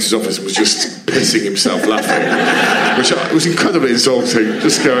teacher brought me into his office and was just pissing himself laughing, which was incredibly insulting.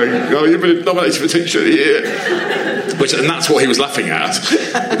 Just going, "Oh, you've been nominated for Teacher of the Year." And that's what he was laughing at.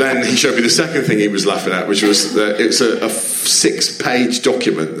 Then he showed me the second thing he was laughing at, which was that it's a 6-page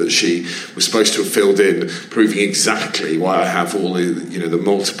document that she was supposed to have filled in, proving exactly why I have all the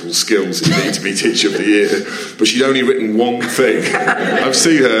multiple skills that you need to be Teacher of the Year. But she'd only written one thing. I've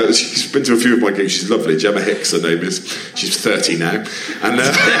seen her. She's been to a few of my gigs. She's lovely. Gemma Hicks, her name is. She's 30 now, and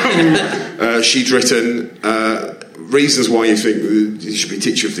she'd written. Reasons why you think you should be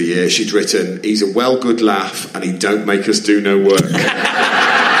Teacher of the Year. She'd written, he's a well good laugh and he don't make us do no work.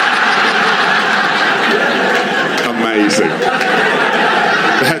 Amazing.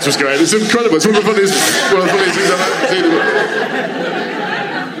 The head was going, it's incredible. It's one of the funniest things I've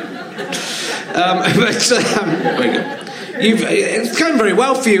ever seen. It's going very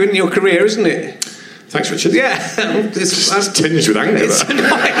well for you in your career, isn't it? Thanks, Richard. Yeah. It's tinged with anger.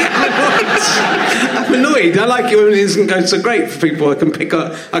 I'm annoyed. I like it when it isn't going so great for people. I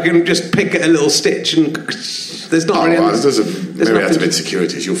can just pick at a little stitch and there's not really... There's a myriad of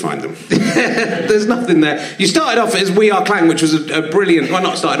insecurities. You'll find them. There's nothing there. You started off as We Are Clang, which was a brilliant... Well,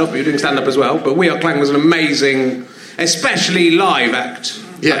 not started off, but you were doing stand-up as well. But We Are Clang was an amazing, especially live act,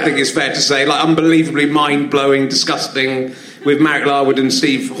 I think it's fair to say. Like, unbelievably mind-blowing, disgusting, with Marek Larwood and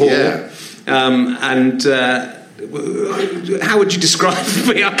Steve Hall. Yeah. How would you describe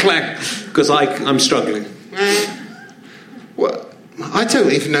We Are Clang? Because I'm struggling. Well, I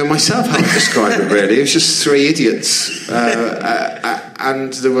don't even know myself how to describe it, really. It was just three idiots.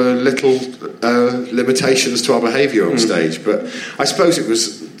 And there were little limitations to our behaviour on stage. But I suppose it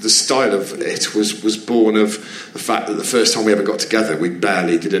was... The style of it was born of the fact that the first time we ever got together, we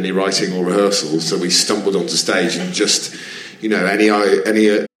barely did any writing or rehearsal. So we stumbled onto stage and just,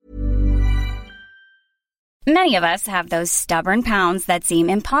 any Many of us have those stubborn pounds that seem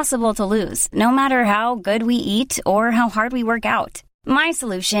impossible to lose, no matter how good we eat or how hard we work out. My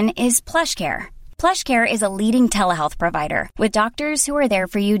solution is PlushCare. PlushCare is a leading telehealth provider with doctors who are there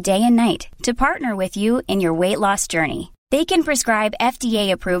for you day and night to partner with you in your weight loss journey. They can prescribe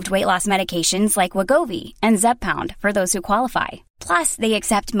FDA-approved weight loss medications like Wegovy and Zepbound for those who qualify. Plus, they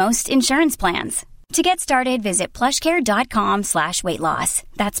accept most insurance plans. To get started, visit plushcare.com/weightloss.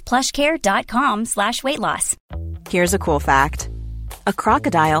 That's plushcare.com/weightloss. Here's a cool fact. A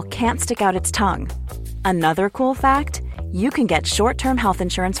crocodile can't stick out its tongue. Another cool fact, you can get short-term health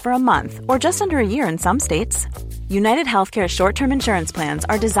insurance for a month or just under a year in some states. United Healthcare short-term insurance plans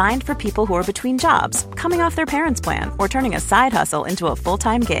are designed for people who are between jobs, coming off their parents' plan, or turning a side hustle into a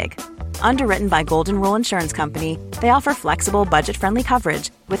full-time gig. Underwritten by Golden Rule Insurance Company, they offer flexible, budget-friendly coverage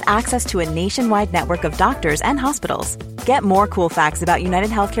with access to a nationwide network of doctors and hospitals. Get more cool facts about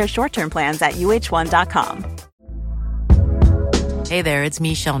United Healthcare short-term plans at uh1.com. Hey there, it's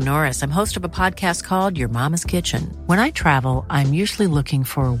Michelle Norris. I'm host of a podcast called Your Mama's Kitchen. When I travel, I'm usually looking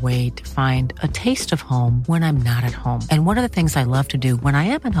for a way to find a taste of home when I'm not at home. And one of the things I love to do when I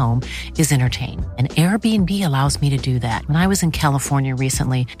am at home is entertain. And Airbnb allows me to do that. When I was in California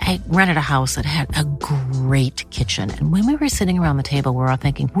recently, I rented a house that had a great kitchen. And when we were sitting around the table, we're all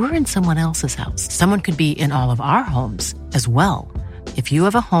thinking, we're in someone else's house. Someone could be in all of our homes as well. If you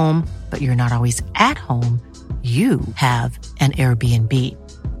have a home, but you're not always at home, you have an Airbnb.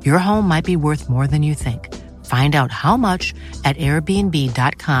 Your home might be worth more than you think. Find out how much at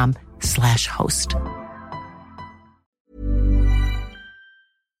airbnb.com/host.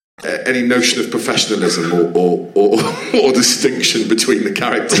 Any notion of professionalism or distinction between the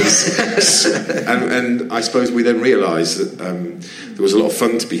characters. and I suppose we then realised that there was a lot of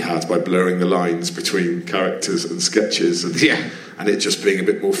fun to be had by blurring the lines between characters and sketches and it just being a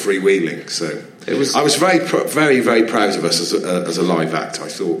bit more freewheeling. So I was very, very, very proud of us as a live act. I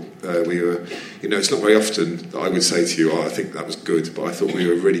thought we were, it's not very often that I would say to you, I think that was good, but I thought we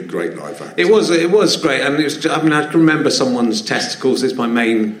were a really great live act. It was great, and I can remember someone's testicles is my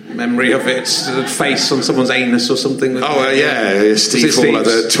main memory of it. The face on someone's anus or something. Steve Hall had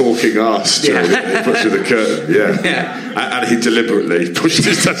a talking arse during the push of the curtain, and he deliberately pushed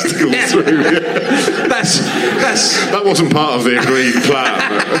his testicles through. That wasn't part of the agreed plan.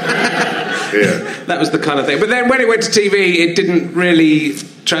 That was the kind of thing. But then when it went to TV, it didn't really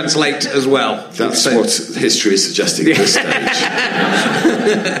translate as well. That's what history is suggesting at this stage.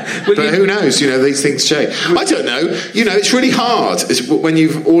 But who knows? These things change. I don't know. It's really hard. It's when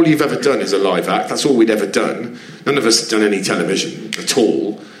all you've ever done is a live act. That's all we'd ever done. None of us had done any television at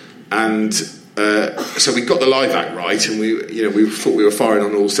all, and so we got the live act right, and we thought we were firing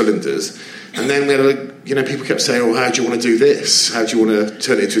on all cylinders. And then we had people kept saying, "Oh, how do you want to do this? How do you want to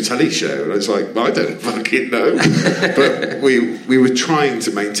turn it into a telly show?" And I was like, well, "I don't fucking know." But we were trying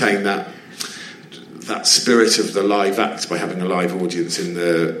to maintain that spirit of the live act by having a live audience in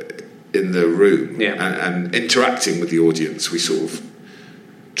the room and interacting with the audience. We sort of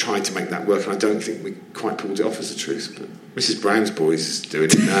tried to make that work, and I don't think we quite pulled it off, as the truth. But Mrs. Brown's Boys is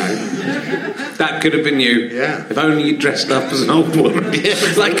doing it now. That could have been you. Yeah. If only you dressed up as an old woman.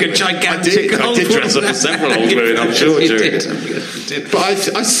 Like a gigantic old woman. I did dress up as several old women, I'm sure. You did. But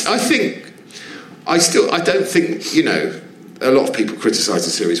I don't think, a lot of people criticised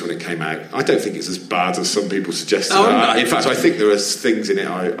the series when it came out. I don't think it's as bad as some people suggested. In fact, I think there are things in it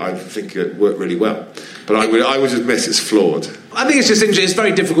I think work really well. But I would admit it's flawed. I think it's just interesting. It's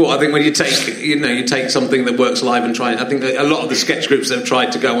very difficult. I think when you take something that works live and try. I think that a lot of the sketch groups that have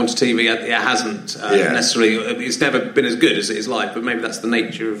tried to go onto TV, it hasn't necessarily. It's never been as good as it is live. But maybe that's the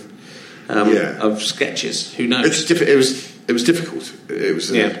nature of sketches. Who knows? It was difficult. It was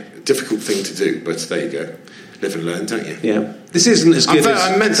difficult thing to do, but there you go. Live and learn, don't you? Yeah. This isn't as good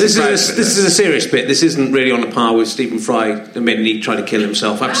this is a serious bit. This isn't really on a par with Stephen Fry admitting he tried to kill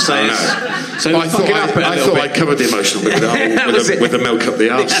himself. I have to say So I thought I covered the emotional bit with the milk up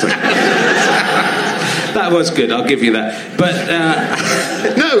the arse thing. That was good, I'll give you that. But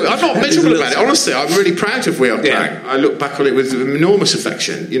no, I'm not miserable about it. Honestly, I'm really proud of We Are Clang. I look back on it with enormous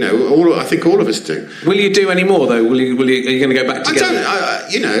affection. I think all of us do. Will you do any more though? Are you going to go back together?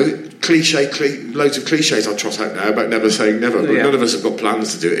 Loads of cliches I'll trot out now about never saying never, but none of us have got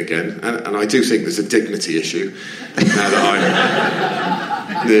plans to do it again, and I do think there's a dignity issue now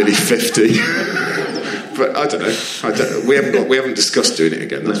that I'm nearly 50. But I don't know. We haven't discussed doing it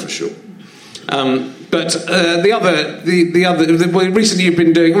again. That's for sure. But recently you've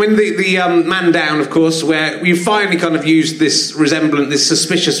been doing. The Man Down, of course, where you finally kind of used this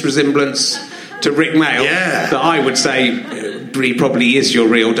suspicious resemblance to Rick Mail. Yeah. That I would say he probably is your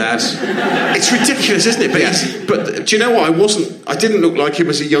real dad. It's ridiculous, isn't it? But do you know what? I didn't look like him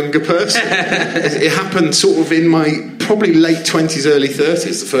as a younger person. It happened sort of in my probably late 20s, early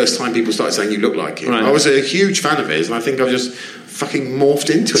 30s, the first time people started saying you look like him. Right. I was a huge fan of his, and I think I've just fucking morphed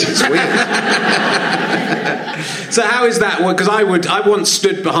into it. It's weird. So how is that? Because I once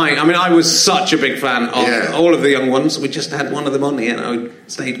stood behind. I mean, I was such a big fan of all of the young ones. We just had one of them on here, and I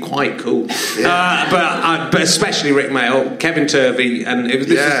stayed quite cool. Yeah. But especially Rick Mail, Kevin Turvey, and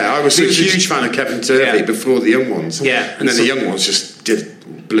I was a huge fan of Kevin Turvey before the young ones. Yeah, and then the young ones just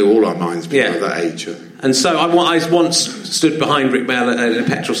blew all our minds at that age. And so I once stood behind Rick Mail at a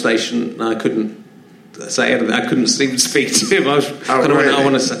petrol station, and I couldn't say anything. I couldn't even speak to him. I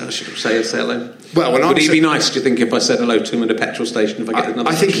should say hello. Well, would he be nice? Do you think if I said hello to him at a petrol station? If I get another,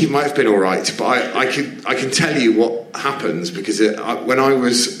 I think he might have been all right. But I can tell you what happens because when I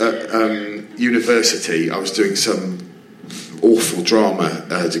was at university, I was doing some awful drama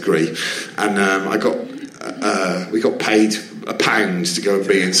degree, and we got paid £1 to go and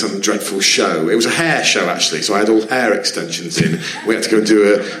be in some dreadful show. It was a hair show, actually, so I had all hair extensions in. We had to go and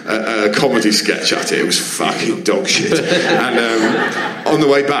do a comedy sketch at it. It was fucking dog shit. And on the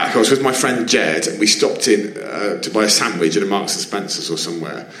way back, I was with my friend Jed, and we stopped in to buy a sandwich at a Marks and Spencer's or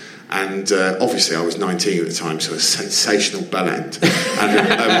somewhere. And obviously I was 19 at the time, so a sensational bellend.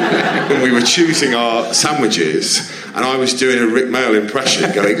 And when we were choosing our sandwiches, and I was doing a Rick Mail impression,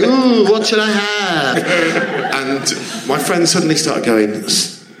 going, "Ooh, what should I have?" And my friend suddenly started going, can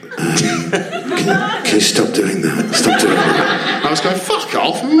you stop doing that? Stop doing that. I was going, fuck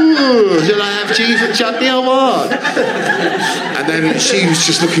off. Ooh, should I have cheese and chutney or what? And then she was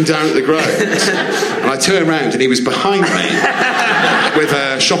just looking down at the ground. And I turned around and he was behind me with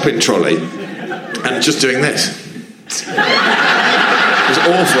a shopping trolley and just doing this. It was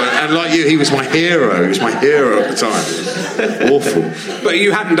awful. And like you, he was my hero. He was my hero at the time. It was awful. But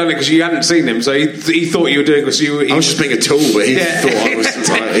you hadn't done it because you hadn't seen him, so he thought you were doing it because you... I was just being a tool, but he thought I was...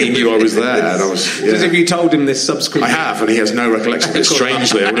 he knew I was there, and I was... Because if you told him this subsequently... I have, and he has no recollection of it,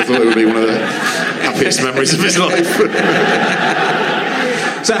 strangely. I would have thought it would be one of the happiest memories of his life.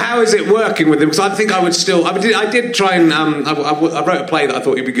 So how is it working with him? Because I think I would still... I did try and... I wrote a play that I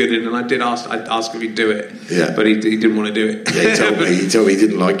thought he'd be good in, and I'd ask if he'd do it. Yeah. But he didn't want to do it. Yeah, he told me he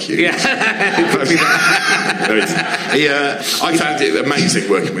didn't like you. Yeah. I found it amazing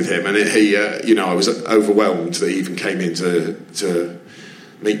working with him, and I was overwhelmed that he even came in to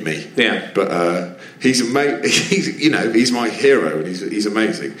meet me. Yeah. But he's my hero, and he's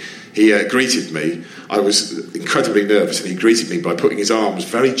amazing. He greeted me. I was incredibly nervous, and he greeted me by putting his arms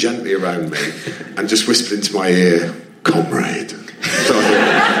very gently around me and just whispered into my ear, "Comrade." So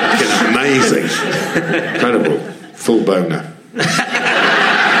I thought, amazing, incredible, full boner.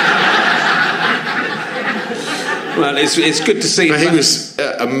 Well, it's good to see. But he was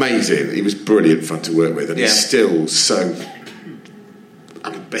amazing. He was brilliant fun to work with, and he's still so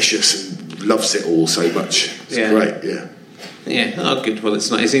ambitious and loves it all so much. It's great. Yeah. Yeah. Oh, good. Well,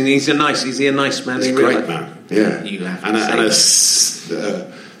 it's nice. Is he a nice man? He's a great man. Yeah. You have and a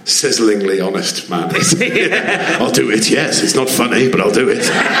sizzlingly honest man. Yeah. I'll do it. Yes, it's not funny, but I'll do it.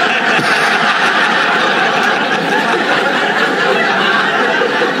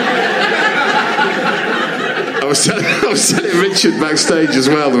 I was telling Richard backstage as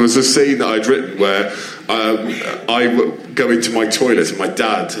well. There was a scene that I'd written where I go into my toilet and my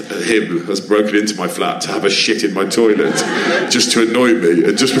dad, him, has broken into my flat to have a shit in my toilet just to annoy me.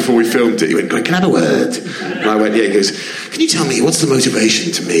 And just before we filmed it, he went, "Can I have a word?" And I went, "Yeah." He goes, "Can you tell me what's the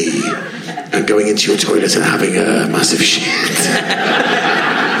motivation to me and going into your toilet and having a massive shit?"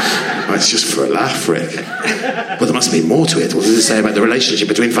 Oh, it's just for a laugh, Rick. Well, there must be more to it. What does it say about the relationship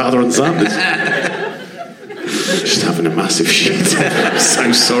between father and son? Just just having a massive shit.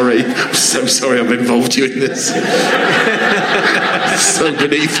 I'm so sorry. I've involved you in this. So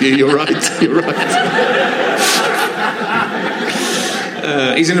beneath you. You're right.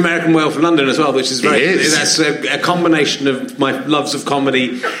 He's in American Werewolf in London as well, which is very... That's a combination of my loves of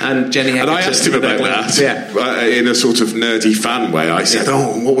comedy and Jenny Heckerton. And I asked him about that in a sort of nerdy fan way. I said,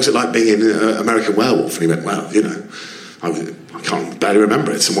 what was it like being in American Werewolf? And he went, well, I can't barely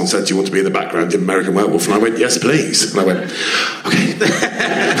remember it. Someone said, do you want to be in the background in American Werewolf? And I went, yes, please. And I went, okay.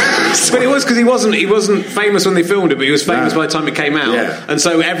 But it was because he wasn't famous when they filmed it, but he was famous by the time it came out. Yeah. And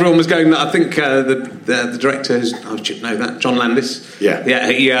so everyone was going, I think the director, John Landis. He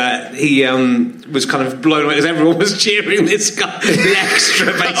was kind of blown away because everyone was cheering this guy, the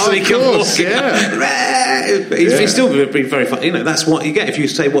extra, basically. Of course, yeah. He's still been very funny. That's what you get if you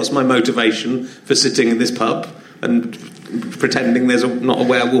say, what's my motivation for sitting in this pub and pretending there's not a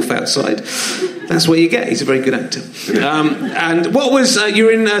werewolf outside. That's what you get. He's a very good actor. And what was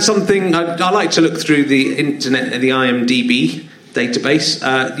you're in something? I like to look through the internet, the IMDb database.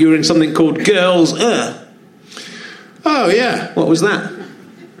 You're in something called Girls. Oh yeah. What was that?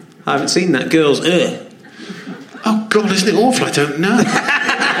 I haven't seen that. Girls. Oh God, isn't it awful? I don't know.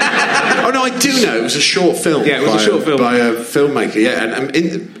 Oh no, I do know. It was a short film. Yeah, it was a short film by a filmmaker. Yeah, and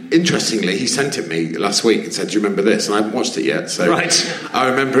interestingly, he sent it me last week and said, "Do you remember this?" And I haven't watched it yet. So right. I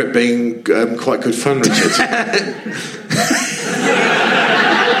remember it being quite good fun, Richard.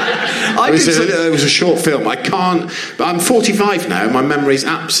 It was a short film. I'm 45 now. My memory's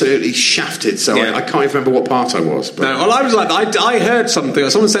absolutely shafted, so I can't even remember what part I was. But. No, well, I was like, I heard something.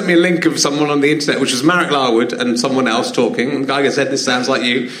 Someone sent me a link of someone on the internet, which was Marek Larwood and someone else talking. And the guy said, "This sounds like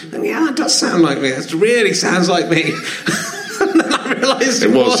you." And yeah, it does sound like me. It really sounds like me. And then I realised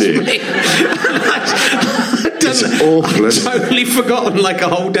it was you. Me. It's awful. I've totally forgotten. Like a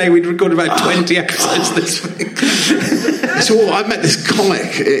whole day, we'd recorded about 20 episodes this week. So I met this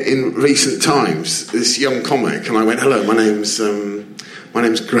comic in recent times, this young comic, and I went, "Hello, my name's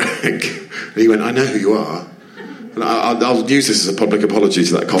Greg." And he went, "I know who you are." And I'll use this as a public apology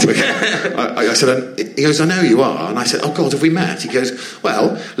to that comic. I said, he goes, "I know who you are." And I said, "Oh God, have we met?" He goes,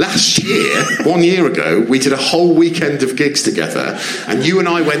 "Well, last year, 1 year ago, we did a whole weekend of gigs together, and you and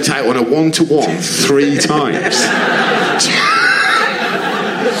I went out on a 1-to-1 3 times."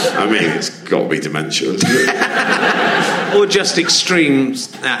 I mean, it's got to be dementia, isn't it? Or just extreme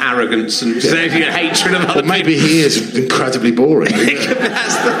arrogance and hatred of other people. Maybe he is incredibly boring.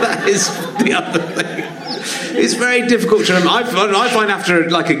 That is the other thing. It's very difficult to remember. I find after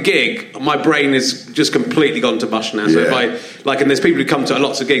like a gig, my brain is just completely gone to mush now. So if I and there's people who come to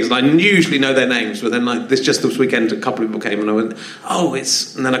lots of gigs, and I usually know their names, but then this weekend, a couple of people came, and I went, "Oh,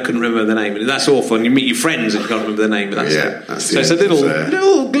 it's," and then I couldn't remember their name, and that's awful. And you meet your friends and you can't remember their name, but that's so it's a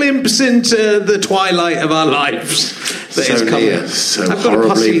little glimpse into the twilight of our lives that is coming. Near, so I've got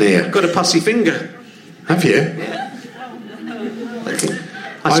horribly near. I've got a pussy finger. Have you? Yeah.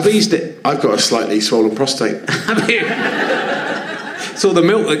 I squeezed it. I've got a slightly swollen prostate. Have you? It's all the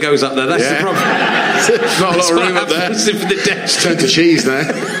milk that goes up there. That's the problem. There's not a lot of room up there. It's turned to cheese now.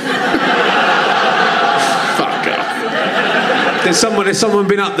 Fuck off. There's someone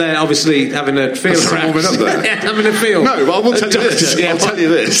been up there, obviously having a feel. Someone been up there? Yeah, having a feel. No, well, I will tell you this. I'll tell you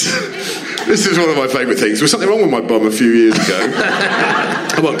this. This is one of my favourite things. There was something wrong with my bum a few years ago.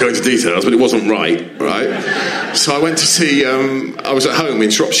 I won't go into details, but it wasn't right? So I went to see, I was at home in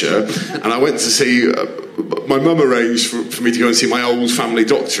Shropshire, and I went to see, my mum arranged for me to go and see my old family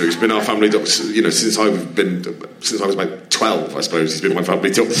doctor, who's been our family doctor, since I was about 12, I suppose. He's been my family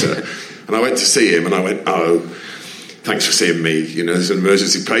doctor. And I went to see him, and I went, "Oh, thanks for seeing me. There's an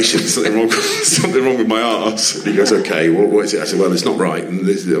emergency patient. Something wrong with my arse." And he goes, "Okay, what is it?" I said, "Well, it's not right, and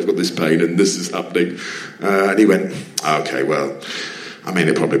I've got this pain, and this is happening." And he went, "Okay, well, I mean,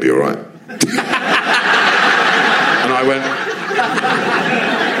 it'll probably be all right." And I went,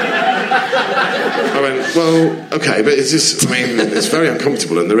 "Well, okay, but it's just, it's very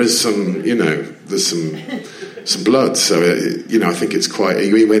uncomfortable, and there is some, there's some blood, so, I think it's quite..."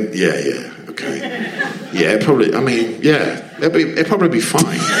 He went, yeah, okay. Yeah, probably, it'll probably be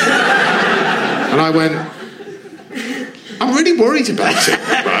fine. And I went, "I'm really worried about it,"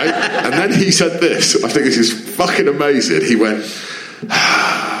 right? And then he said this, I think this is fucking amazing. He went,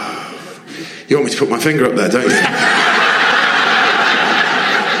 "You want me to put my finger up there, don't you?"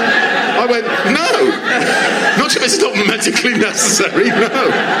 I went, "No, not if it's not medically necessary,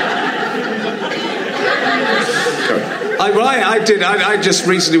 no." I did. I just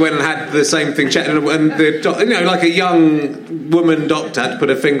recently went and had the same thing checked, and like a young woman doctor had to put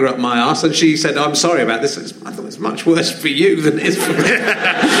her finger up my arse, and she said, "I'm sorry about this." I thought it's much worse for you than it is for me.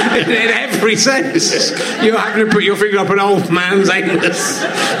 in every sense. You're having to put your finger up an old man's anus.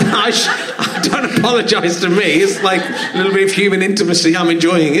 I don't apologise to me. It's like a little bit of human intimacy. I'm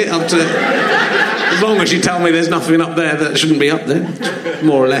enjoying it up to... As long as you tell me there's nothing up there that shouldn't be up there.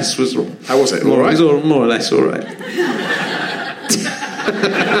 More or less was... How was it? All right? It was more or less all right.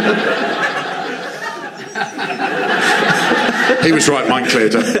 He was right, mine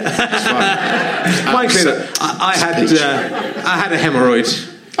cleared up. Mine cleared up. I had a hemorrhoid.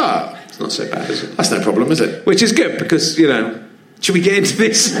 Ah, it's not so bad, is it? That's no problem, is it? Which is good because, should we get into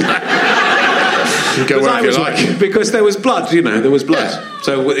this? You can go wherever you like. Because there was blood, there was blood. Yeah.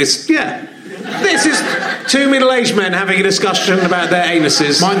 So it's, This is two middle-aged men having a discussion about their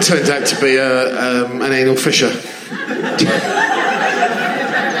anuses. Mine turned out to be an anal fissure.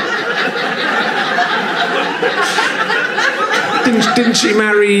 Didn't she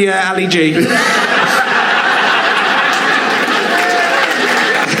marry Ali G?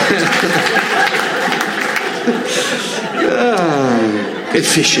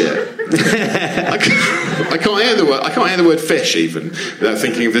 It's fissure. I can't hear the word. I can't hear the word fish even without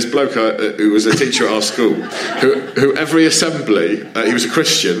thinking of this bloke who was a teacher at our school. Who every assembly he was a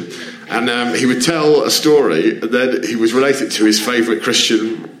Christian, and he would tell a story that he was related to his favourite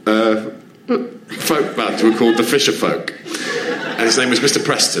Christian folk band who were called the Fisher Folk. And his name was Mr.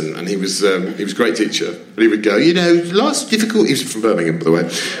 Preston, and he was a great teacher. But he would go, life's difficult. He was from Birmingham, by the way.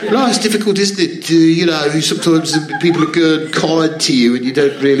 Life's difficult, isn't it? Sometimes people are good and kind to you, and you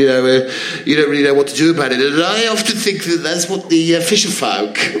don't really know what to do about it. And I often think that that's what the Fisher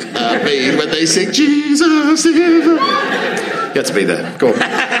Folk mean when they sing Jesus. You had to be there. Go on.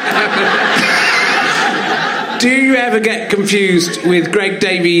 Do you ever get confused with Greg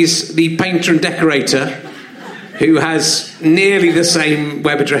Davies, the painter and decorator, who has nearly the same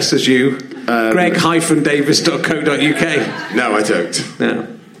web address as you, greg-davis.co.uk? No, I don't. No.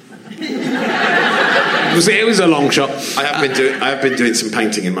 It was a long shot. I have been doing some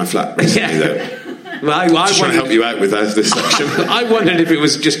painting in my flat recently, though. Well, I just trying to help you out with this section. I wondered if it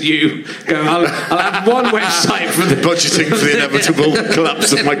was just you going, I'll have one website for the... Budgeting for the inevitable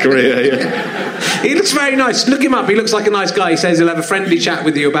collapse of my career, yeah. He looks very nice. Look him up. He looks like a nice guy. He says he'll have a friendly chat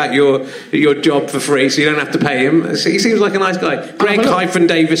with you about your job for free, so you don't have to pay him. He seems like a nice guy.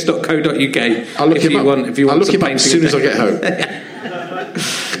 greg-davis.co.uk. I'll look him up. If you want I'll look him up as soon as I get home.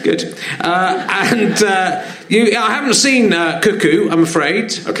 Good. I haven't seen Cuckoo, I'm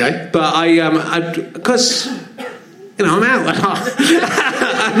afraid. Okay. But because I'm out.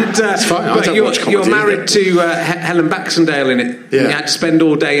 And, it's fine. I don't watch comedy. You're married to Helen Baxendale in it. Yeah. You had to spend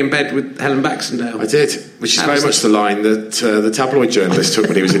all day in bed with Helen Baxendale. I did, which is very much the line that the tabloid journalist took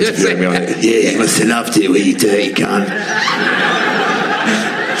when he was interviewing me on it. Yeah, you must have loved it when you dirty cunt.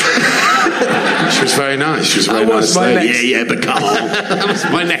 She was very nice. She was very nice. Yeah, but come on. That was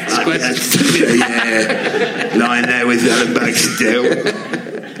my next question. Yeah, lying there with Helen Baxendale.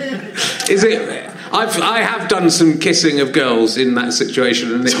 Is it? I have done some kissing of girls in that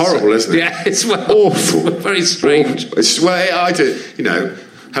situation, and it's horrible, isn't it? Yeah, it's awful, very strange. Awful. I do.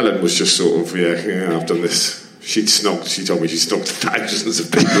 Helen was just sort of I've done this. She told me she snogged thousands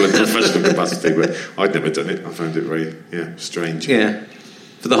of people in professional capacity, but I'd never done it. I found it very strange. Yeah.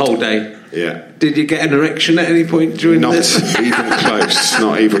 For the whole day? Yeah. Did you get an erection at any point during this? Not even close.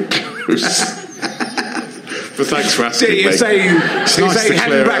 Not even close. But thanks for asking me. You're saying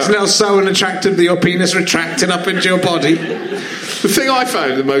Helen Baxendale's so unattractive that your penis retracted up into your body? The thing I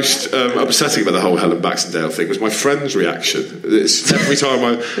found the most upsetting about the whole Helen Baxendale thing was my friend's reaction. Every time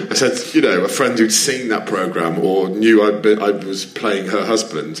I said, a friend who'd seen that programme or knew I was playing her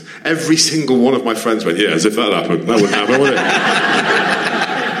husband, every single one of my friends went, as if that happened. That wouldn't happen, would it?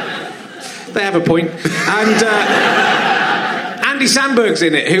 They have a point. And Andy Samberg's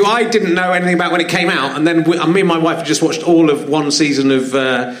in it, who I didn't know anything about when it came out, and then me and my wife had just watched all of one season of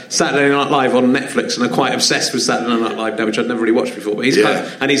Saturday Night Live on Netflix, and are quite obsessed with Saturday Night Live now, which I'd never really watched before. But he's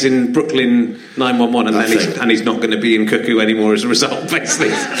he's in Brooklyn 911, and he's not going to be in Cuckoo anymore as a result,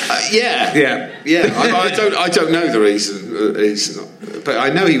 basically. Yeah. I don't know the reason he's not, but I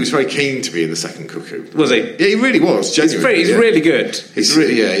know he was very keen to be in the second Cuckoo. Was he? Yeah, he really was. Genuinely, he's really good. He's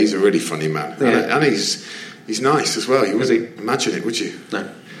a really funny man, and he's nice as well. You wouldn't imagine it, would you? No.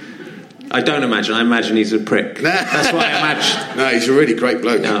 I don't imagine. I imagine he's a prick. That's what I imagine. No, he's a really great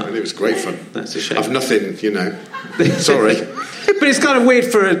bloke, and it was great fun. That's a shame. I've nothing, Sorry. But it's kind of weird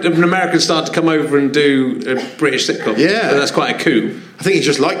for an American star to come over and do a British sitcom. Yeah. So that's quite a coup. I think he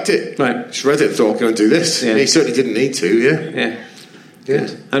just liked it. Right. Just read it and thought, I'll go and do this. Yeah. And he certainly didn't need to, Yeah. Yeah.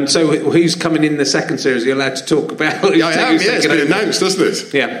 And so who's coming in the second series? Are you allowed to talk about? I am, yeah. It's been announced, doesn't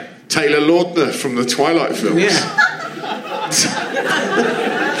it? Yeah. Taylor Lautner from the Twilight films. Yeah.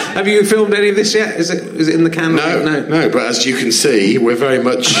 Have you filmed any of this yet? Is it in the can? No. But as you can see, we're very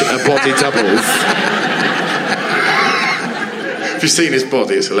much a body double. If you've seen his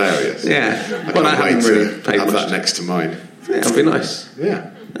body, it's hilarious. Yeah. I can't wait to have that next to mine. Yeah, it'll be nice. Yeah.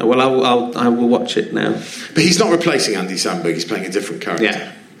 Well, I will watch it now. But he's not replacing Andy Samberg. He's playing a different character.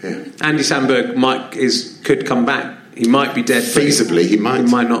 Yeah. Andy Samberg could come back. He might be dead. Feasibly, he might. He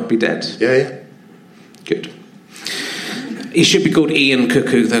might not be dead. Yeah. Good. He should be called Ian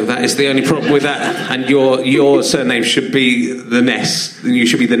Cuckoo, though. That is the only problem with that. And your surname should be the Nest. You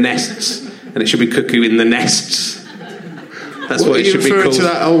should be the Nests, and it should be Cuckoo in the Nests. That's what it should be called. Are you referring to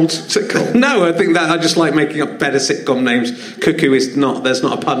that old sitcom? No, I think that I just like making up better sitcom names. Cuckoo is not. There's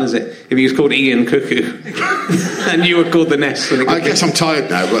not a pun, is it? If he was called Ian Cuckoo, and you were called the Nest. I guess I'm tired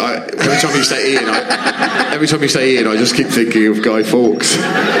now. But every time you say Ian, I just keep thinking of Guy Fawkes.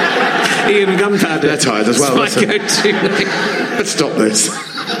 Ian Gunpowder. They're tired as well. That's my go-to name. Let's stop this.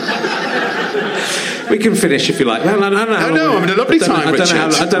 We can finish if you like. Well, I don't know. No, I'm having a lovely time, Richard.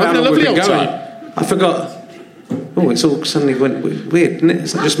 I don't know how long we've been going. I forgot. Oh, it's all suddenly went weird, isn't it?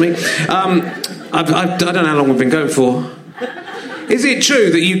 Is that just me? I don't know how long we've been going for. Is it true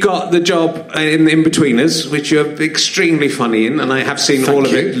that you got the job in The In-Betweeners, which you're extremely funny in, and I have seen all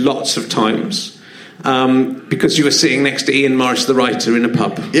of it lots of times, because you were sitting next to Ian Morris, the writer, in a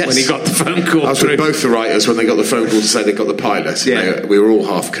pub when he got the phone call? I was with both the writers when they got the phone call to say they got the pilot. Yeah. We were all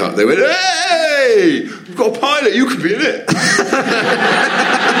half cut. They went, "Hey, we've got a pilot, you could be in it."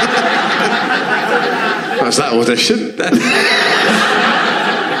 That's that audition.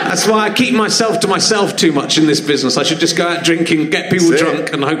 That's why I keep myself to myself too much in this business. I should just go out drinking, get people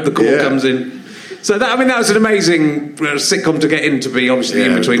drunk, and hope the call comes in. So that was an amazing sitcom to get in, to be obviously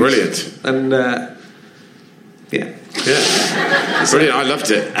in between. Brilliant. And brilliant. I loved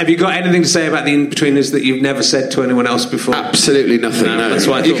it. Have you got anything to say about The In-Betweeners that you've never said to anyone else before? Absolutely nothing. No. That's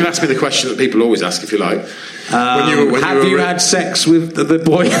why you can ask me the question that people always ask if you like. Have you had sex with the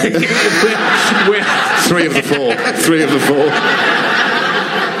boy? Three of the four.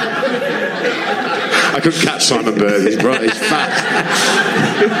 I couldn't catch Simon Bird. He's bright. He's fat.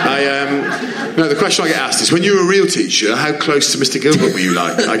 No, the question I get asked is, when you were a real teacher, how close to Mr. Gilbert were you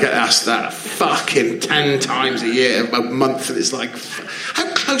like? I get asked that fucking 10 times a year, a month, and it's like, how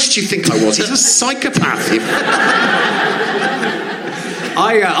close do you think I was? He's a psychopath.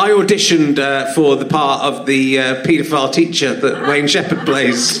 I auditioned for the part of the paedophile teacher that Wayne Shepherd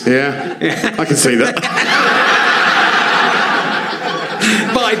plays. Yeah. I can see that.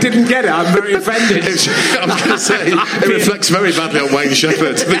 But I didn't get it. I'm very offended. I was going to say, it reflects very badly on Wayne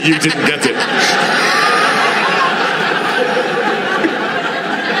Shepherd that you didn't get it.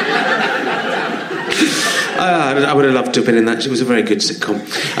 I would have loved to have been in that. It was a very good sitcom.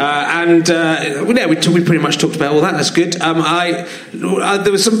 We pretty much talked about all that. That's good.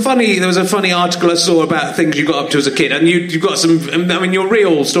 There was a funny article I saw about things you got up to as a kid, and you've got some. I mean, your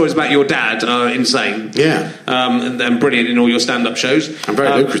real stories about your dad are insane. Yeah. And brilliant in all your stand-up shows. And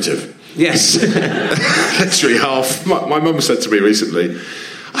very lucrative. Yes. Literally half. My mum said to me recently,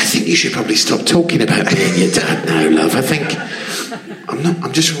 "I think you should probably stop talking about being your dad now, love. I think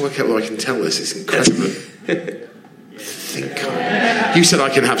I'm just trying to work out what I can tell this. It's incredible." You said I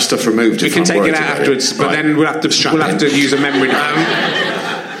can have stuff removed. We can take it out afterwards, but then we'll have to use a memory.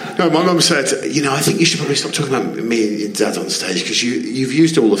 No, my mum said, I think you should probably stop talking about me and your dad on stage, because you've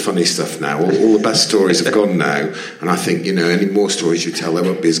used all the funny stuff now. All the best stories have gone now, and I think any more stories you tell, they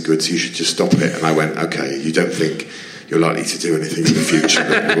won't be as good. So you should just stop it. And I went, okay. You don't think you're likely to do anything in the future?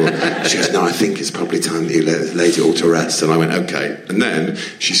 She goes, no, I think it's probably time that you laid it all to rest. And I went, okay. And then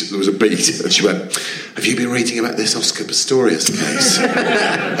there was a beat, and she went, have you been reading about this Oscar Pistorius case?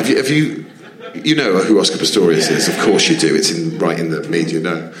 have you You know who Oscar Pistorius is, of course you do. It's right in the media,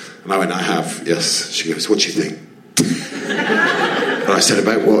 no. And I went, I have, yes. She goes, what do you think? And I said,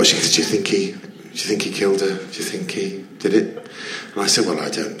 about what? She goes, do you think he killed her? Do you think he did it? And I said, well, I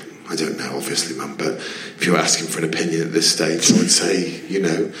don't know, obviously, Mum, but if you're asking for an opinion at this stage, I would say,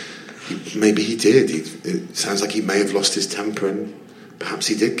 maybe he did. It sounds like he may have lost his temper and perhaps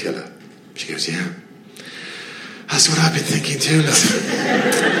he did kill her. She goes, yeah. That's what I've been thinking too,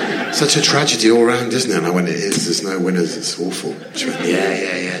 love. Such a tragedy all round, isn't it? And I went, it is. There's no winners. It's awful. She went,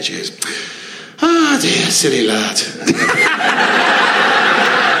 yeah. She goes, ah, dear, silly lad.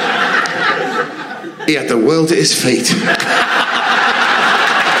 He had the world at his feet.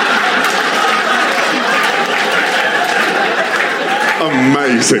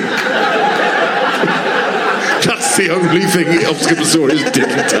 Amazing. It's the only thing Oscar Pistorius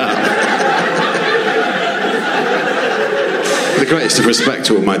didn't have. The greatest of respect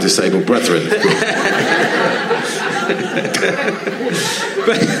to all my disabled brethren.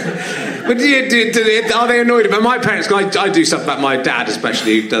 But are they annoyed about my parents? I do stuff about my dad,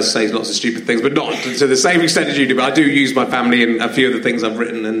 especially, who does say lots of stupid things, but not to the same extent as you do. But I do use my family in a few of the things I've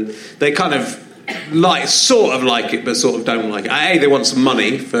written, and they kind of sort of like it, but sort of don't like it. They want some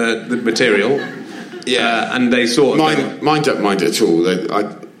money for the material, and they sort of mine don't mind it at all.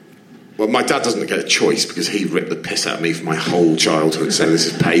 Well, my dad doesn't get a choice because he ripped the piss out of me for my whole childhood, so this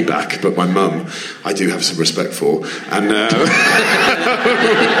is payback. But my mum, I do have some respect for, and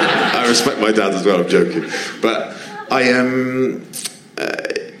I respect my dad as well. I'm joking, but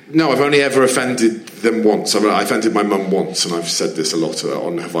no, I've only ever offended them once. I offended my mum once, and I've said this a lot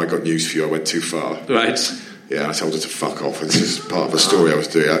on Have I Got News For You? I went too far. Right. Yeah, I told her to fuck off. This is part of a story I was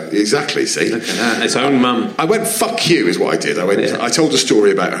doing. Exactly, see? Its own mum. I went, fuck you, is what I did. I told a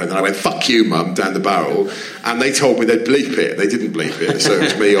story about her, and then I went, fuck you, mum, down the barrel. And they told me they'd bleep it. They didn't bleep it. So it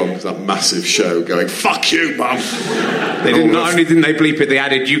was me on that massive show going, fuck you, mum. Not only didn't they bleep it, they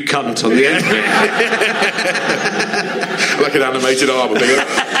added you cunt on the end. Like an animated arm.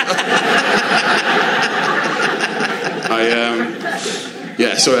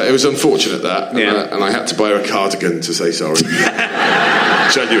 Yeah, so it was unfortunate that, and I had to buy her a cardigan to say sorry.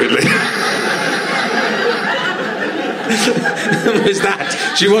 Genuinely. Was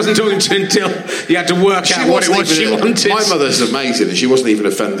that? She wasn't talking to you until you had to work out what it was she wanted. My mother's amazing, and she wasn't even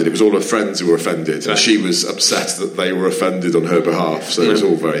offended. It was all her friends who were offended, and she was upset that they were offended on her behalf, so it was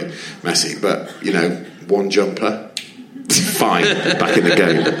all very messy. But, one jumper... fine, back in the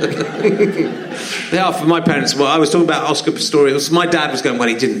game. They are for my parents. Well, I was talking about Oscar Pistorius. My dad was going, well,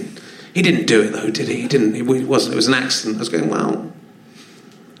 he didn't do it though, did he? He didn't. It wasn't. It was an accident. I was going, well,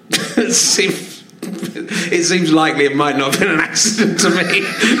 it seems likely it might not have been an accident to me.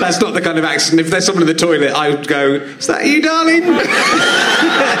 That's not the kind of accident. If there's someone in the toilet, I would go, is that you, darling?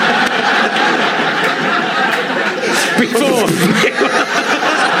 Before.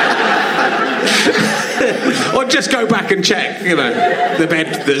 Or just go back and check, the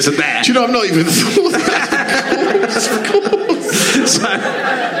bed that's there. Do you know, I've not even thought that. Of course. So,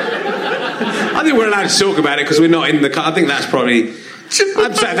 I think we're allowed to talk about it because we're not in the car. I think that's probably...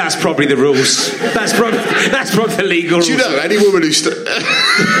 I'm saying that's probably the rules. That's probably the legal rules. Do you know, any woman who... if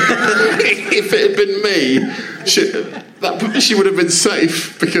it had been me, she would have been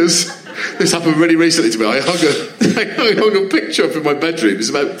safe, because... This happened really recently to me. I hung a picture up in my bedroom. It was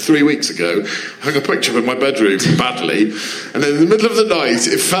about 3 weeks ago. I hung a picture up in my bedroom badly, and then in the middle of the night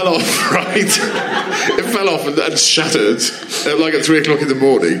it fell off, right? It fell off and shattered at 3 o'clock in the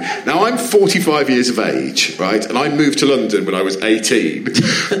morning. Now I'm 45 years of age, right? And I moved to London when I was 18. But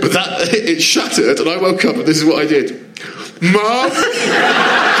it shattered, and I woke up and this is what I did. Mum!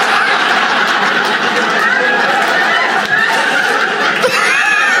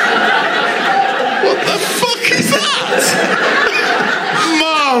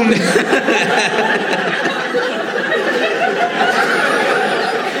 Mom!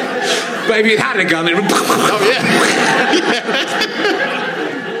 Maybe it had a gun. Oh, yeah.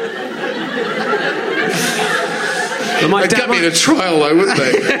 They'd get me in a trial, though, wouldn't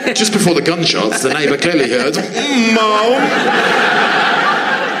they? Just before the gunshots, the neighbour clearly heard, Mom!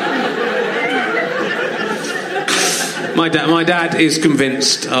 My dad is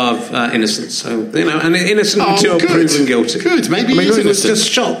convinced of innocence, so and innocent until proven guilty. Good, maybe he was just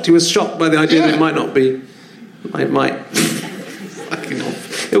shocked. He was shocked by the idea that it might not be. Might fucking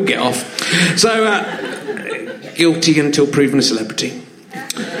off. He'll get off. So guilty until proven a celebrity.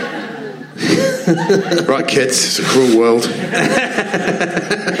 Right, kids, it's a cruel world.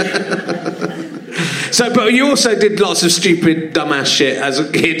 So, but you also did lots of stupid, dumbass shit as a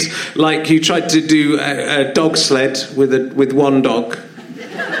kid. Like you tried to do a dog sled with one dog.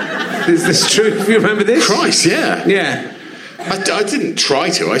 Is this true? Do you remember this? Christ, yeah. Yeah. I didn't try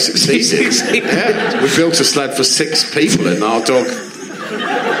to. I succeeded. Yeah. We built a sled for 6 people and our dog.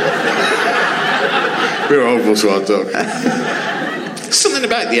 We were horrible to our dog. Something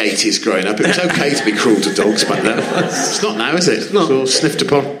about the 80s growing up. It was okay to be cruel to dogs back then. It's not now, is it? It's all sniffed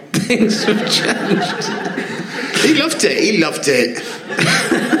upon. Things have changed. He loved it.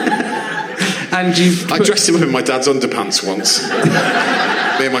 And I dressed him up in my dad's underpants once.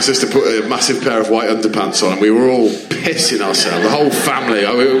 Me and my sister put a massive pair of white underpants on, and we were all pissing ourselves. The whole family.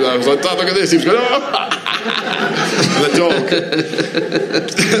 I was like, Dad, look at this. He was going, oh! And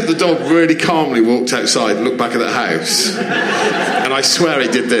the dog really calmly walked outside and looked back at the house. And I swear he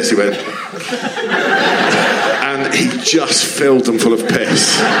did this. He went... And he just filled them full of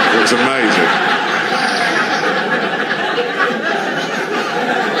piss. It was amazing.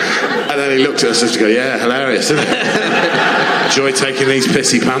 he looked at us just to go, yeah, hilarious, isn't it? Enjoy taking these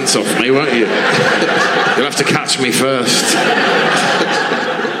pissy pants off me, won't you? You'll have to catch me first.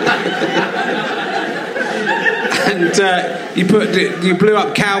 And you blew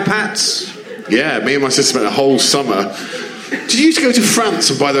up Cowpats. Yeah, me and my sister spent a whole summer. Did you used to go to France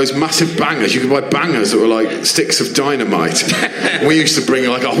and buy those massive bangers? You could buy bangers that were like sticks of dynamite. We used to bring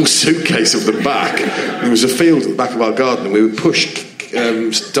like a whole suitcase of them back. There was a field at the back of our garden, and we would push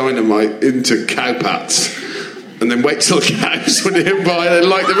dynamite into Cowpats and then wait till the cows were nearby and then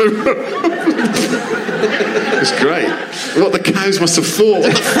light them. It was great. What the cows must have thought.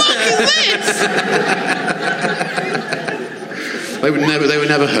 What the fuck is this? They were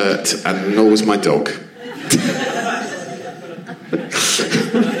never hurt, and nor was my dog.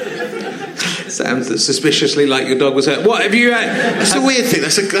 Sounds suspiciously like your dog was hurt. What have you? That's a weird thing.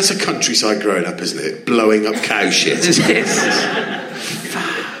 That's a countryside growing up, isn't it? Blowing up cow shit.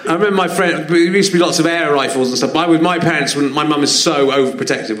 I remember my friend. There used to be lots of air rifles and stuff. With my parents, my mum is so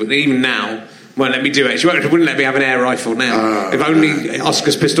overprotective, but even now won't let me do it. She wouldn't let me have an air rifle now. If only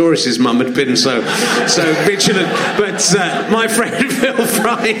Oscar Pistorius' mum had been so vigilant. But my friend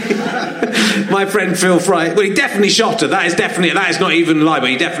Phil Fry, well, he definitely shot her. That is not even a lie, but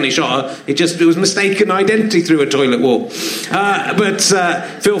he definitely shot her. It was mistaken identity through a toilet wall. But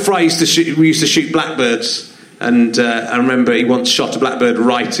Phil Fry used to shoot blackbirds. And I remember he once shot a blackbird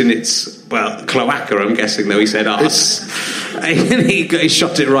right in its, cloaca, I'm guessing, though he said arse. And he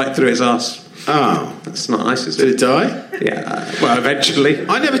shot it right through its arse. Oh. That's not nice, is it? Did it die? Yeah. Well, eventually.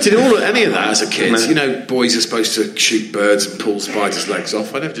 I never did any of that as a kid. No. You know, boys are supposed to shoot birds and pull spiders' legs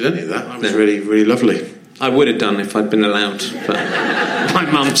off. I never did any of that. That was really, really lovely. I would have done if I'd been allowed, but my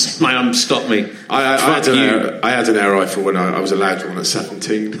mum stopped me. I had an air rifle when I was allowed one at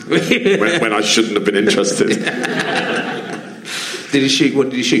 17, when I shouldn't have been interested. Did you shoot? What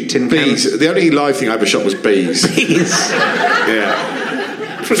did you shoot? Tin bees. Cans? The only live thing I ever shot was bees. Bees. Yeah.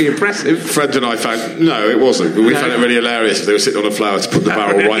 Pretty impressive. Friend and I found no, it wasn't. But we found it really hilarious if they were sitting on a flower to put the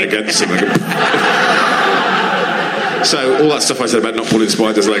barrel right against them. So all that stuff I said about not pulling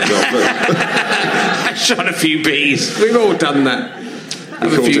spiders' legs off. I shot a few bees. We've all done that.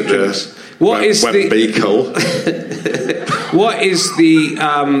 Have a few drinks. What is the bee cull? What is the?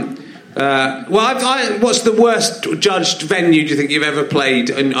 What's the worst judged venue do you think you've ever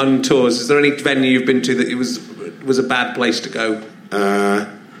played on tours? Is there any venue you've been to that it was a bad place to go?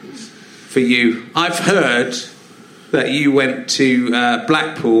 For you, I've heard that you went to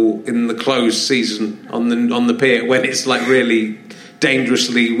Blackpool in the closed season on the pier when it's like really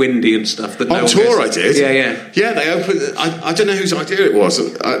dangerously windy and stuff. That on tour, I did. Yeah. They opened. I don't know whose idea it was.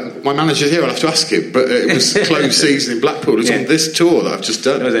 My manager's here. I'll have to ask him. But it was closed season in Blackpool. It was on this tour that I've just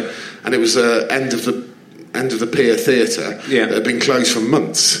done. Was it? And it was end of the Pier Theatre that had been closed for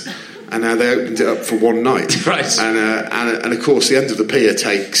months. And now they opened it up for one night. Right. And of course, the end of the pier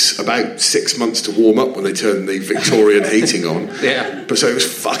takes about 6 months to warm up when they turn the Victorian heating on. Yeah. But so it was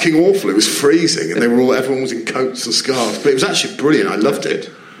fucking awful. It was freezing, and everyone was in coats and scarves. But it was actually brilliant. I loved it.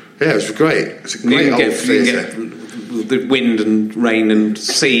 Yeah, it was great. It's a great old theatre. The wind and rain and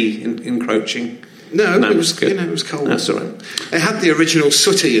sea encroaching. No, it was good. It was cold. That's all right. It had the original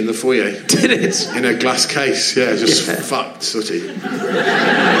Sooty in the foyer. Did it? In a glass case. Yeah, just fucked Sooty.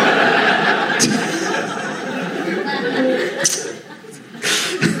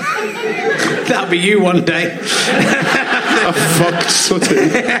 That'll be you one day. I fucked Sooty.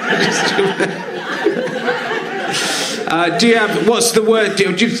 Do you have? What's the word? Do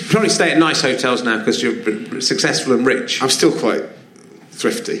you probably stay at nice hotels now because you're successful and rich? I'm still quite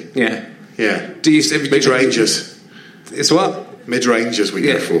thrifty. Yeah. Do you mid-rangers? It's what? Mid-rangers we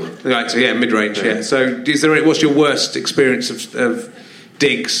go for. Right. So mid-range. Yeah. So what's your worst experience of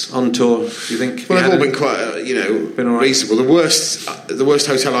digs on tour? Do you think? Well, they've all been quite been all right. reasonable. The worst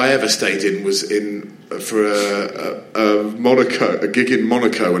hotel I ever stayed in was for a gig in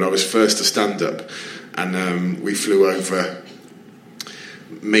Monaco when I was first to stand up, and we flew over.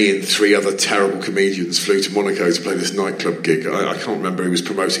 Me and 3 other terrible comedians flew to Monaco to play this nightclub gig. I can't remember who was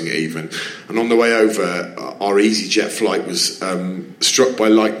promoting it even. And on the way over, our EasyJet flight was struck by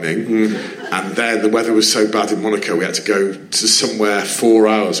lightning. And then the weather was so bad in Monaco, we had to go to somewhere 4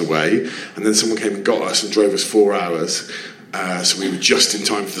 hours away. And then someone came and got us and drove us 4 hours. So we were just in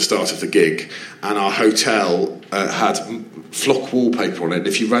time for the start of the gig. And our hotel had flock wallpaper on it. And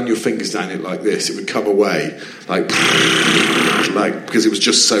if you ran your fingers down it like this, it would come away like because it was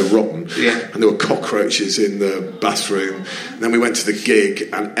just so rotten. Yeah. And there were cockroaches in the bathroom. And then we went to the gig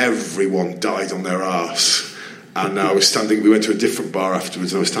and everyone died on their arse. And I was standing, we went to a different bar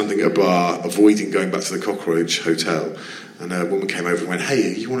afterwards, and I was standing at a bar, avoiding going back to the Cockroach Hotel. And a woman came over and went,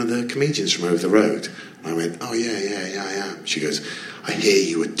 "Hey, are you one of the comedians from over the road?" And I went, "Oh, yeah, I am." She goes, "I hear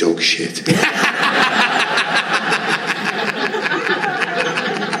you were dog shit."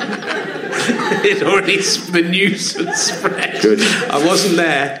 It already, the news had spread. Good. I wasn't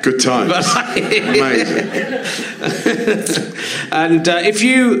there. Good time. Amazing. And if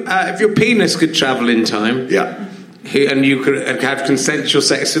your penis could travel in time, Yeah. and you could have consensual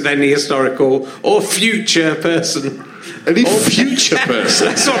sex with any historical or future person. Any future person?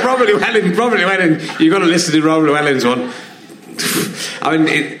 That's what Robert Llewellyn. You've got to listen to Robert Llewellyn's one. I mean,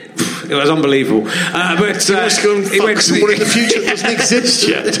 it was unbelievable. But he wants to go and fuck someone in the future that doesn't exist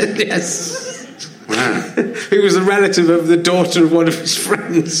yet. Yes. Wow. He was a relative of the daughter of one of his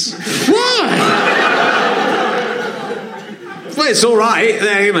friends. Why? Well, it's all right.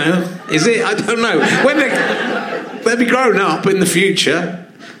 There, you know. Is it? I don't know. When they'll be grown up in the future.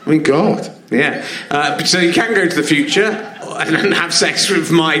 I mean, God. Yeah. So you can go to the future and have sex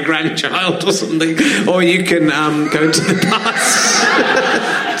with my grandchild or something, or you can go into the past.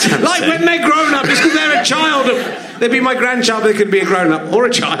 Like when they're grown up, it's because they're a child. They'd be my grandchild, they could be a grown up or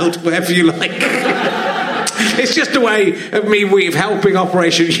a child, whatever you like. It's just a way of me helping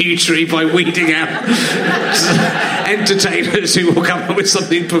Operation Huge Tree by weeding out entertainers who will come up with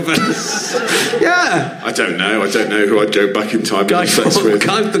something perverse. Yeah. I don't know who I'd go back in time Guy and have sex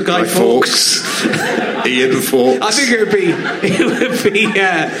Fawkes. with. Guy Fawkes. Ian Fawkes. I think it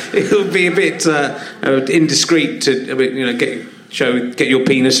would be a bit indiscreet to get your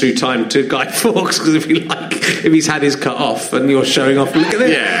penis through time to Guy Fawkes, because if he's had his cut off and you're showing off, look at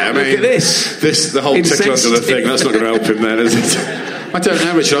this. Yeah, I mean, look at this. The whole tickle under the thing, that's not going to help him then, is it? I don't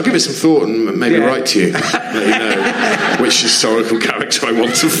know, Richard. I'll give it some thought and maybe write to you. Let you know which historical character I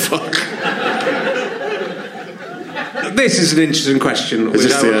want to fuck. This is an interesting question. Is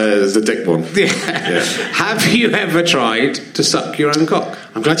this the dick one? Yeah. Have you ever tried to suck your own cock?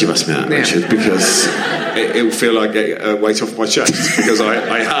 I'm glad you asked me that, Richard, because it will feel like a weight off my chest, because I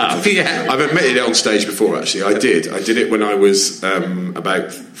have. Yeah. I've admitted it on stage before, actually. I did it when I was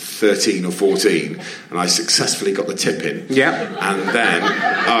about 13 or 14, and I successfully got the tip in. Yeah. And then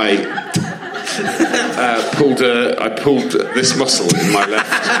I pulled this muscle in my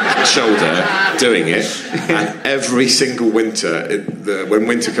left shoulder doing it, and every single winter, when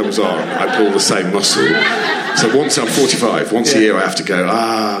winter comes on, I pull the same muscle. So once I'm 45, once a year I have to go,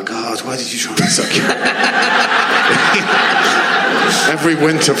 God, why did you try and suck your... Every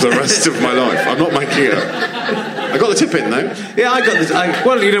winter for the rest of my life. I'm not making it up. I got the tip in, though. Yeah, I got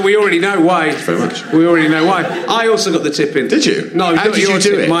the... we already know why. Very much. We already know why. I also got the tip in. Did you? No, how did you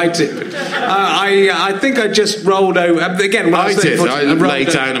do it? My tip in. I think I just rolled over... Again, when I did. I lay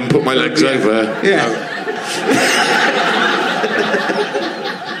down and put my legs over. Yeah.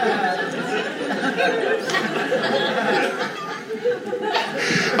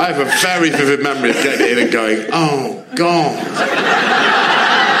 I have a very vivid memory of getting it in and going, oh, God.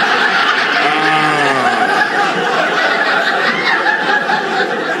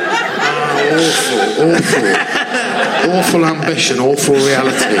 Awful ambition, awful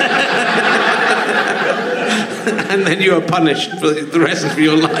reality. And then you are punished for the rest of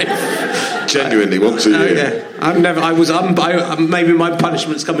your life. Genuinely, once a year. Maybe my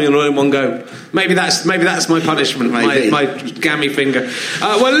punishment's coming all in one go. Maybe that's my punishment. My gammy finger.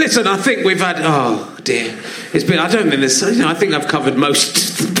 Well, listen, I think we've had. Oh dear, it's been. I don't think there's. I think I've covered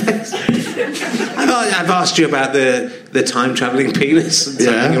most. I've asked you about the time travelling penis and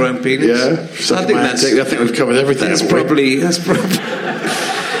sucking your own penis. Yeah, I think we've covered everything. That's probably.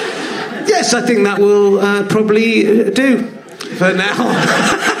 Yes, I think that will probably do for now.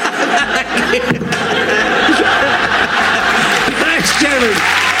 Next gentleman,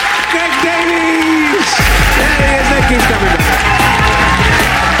 Greg Davies. There he is. They keep coming back.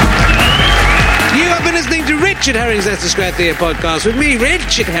 You have been listening to Richard Herring's Leicester Square Theatre podcast with me,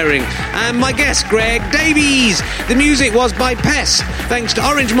 Richard Herring, and my guest, Greg Davies. The music was by Pess. Thanks to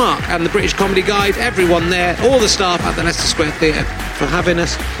Orange Mark and the British Comedy Guide, everyone there, all the staff at the Leicester Square Theatre for having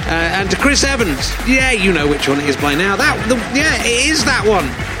us, and to Chris Evans. Yeah, you know which one it is by now. It is that one.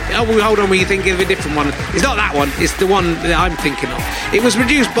 Oh, hold on, were you thinking of a different one? It's not that one, it's the one that I'm thinking of. It was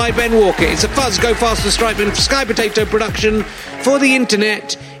produced by Ben Walker. It's a Fuzz, Go Faster, Stripe and Sky Potato production for the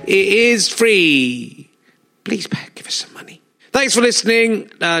internet. It is free. Please give us some money. Thanks for listening.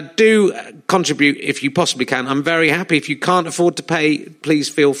 Do contribute if you possibly can. I'm very happy. If you can't afford to pay, please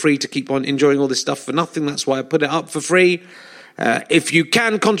feel free to keep on enjoying all this stuff for nothing. That's why I put it up for free. If you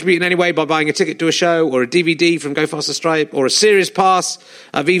can contribute in any way by buying a ticket to a show or a DVD from Go Faster Stripe or a series pass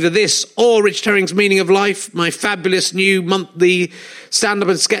of either this or Rich Herring's Meaning of Life, my fabulous new monthly stand-up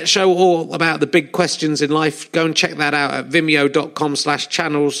and sketch show all about the big questions in life, go and check that out at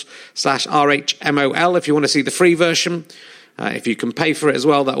vimeo.com/channels/RHMOL if you want to see the free version. If you can pay for it as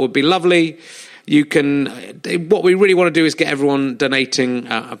well, that would be lovely. You can. What we really want to do is get everyone donating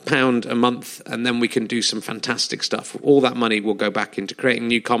 £1 a month, and then we can do some fantastic stuff. All that money will go back into creating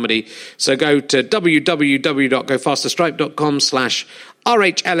new comedy. So go to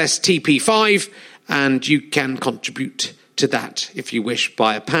www.gofasterstripe.com/RHLSTP5, and you can contribute to that if you wish.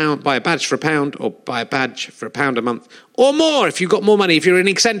 Buy a badge for £1, or buy a badge for £1 a month, or more if you've got more money. If you're an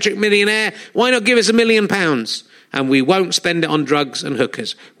eccentric millionaire, why not give us £1 million? And we won't spend it on drugs and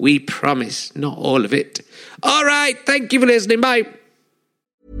hookers. We promise, not all of it. All right, thank you for listening. Bye.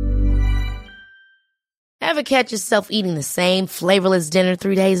 Ever catch yourself eating the same flavorless dinner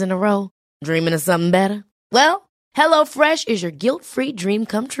 3 days in a row? Dreaming of something better? Well, HelloFresh is your guilt-free dream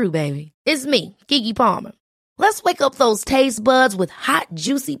come true, baby. It's me, Keke Palmer. Let's wake up those taste buds with hot,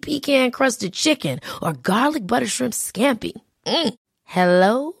 juicy pecan-crusted chicken or garlic butter shrimp scampi.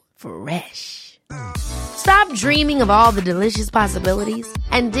 HelloFresh. Stop dreaming of all the delicious possibilities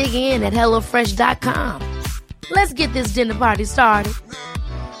and dig in at HelloFresh.com. Let's get this dinner party started.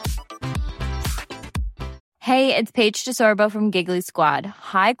 Hey, it's Paige DeSorbo from Giggly Squad.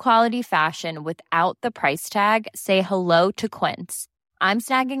 High quality fashion without the price tag. Say hello to Quince. I'm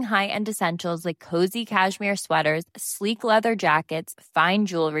snagging high-end essentials like cozy cashmere sweaters, sleek leather jackets, fine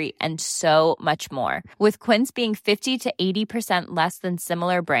jewelry, and so much more. With Quince being 50 to 80% less than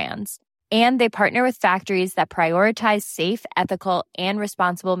similar brands. And they partner with factories that prioritize safe, ethical, and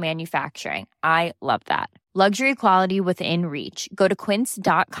responsible manufacturing. I love that. Luxury quality within reach. Go to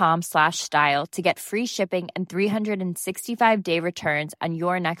quince.com/style to get free shipping and 365-day returns on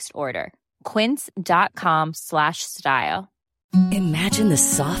your next order. Quince.com/style. Imagine the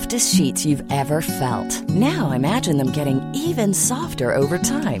softest sheets you've ever felt. Now imagine them getting even softer over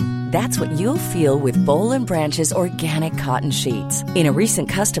time. That's what you'll feel with Boll & Branch's organic cotton sheets. In a recent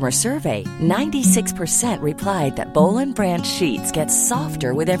customer survey, 96% replied that Boll & Branch sheets get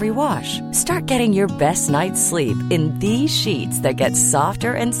softer with every wash. Start getting your best night's sleep in these sheets that get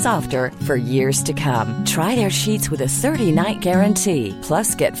softer and softer for years to come. Try their sheets with a 30-night guarantee.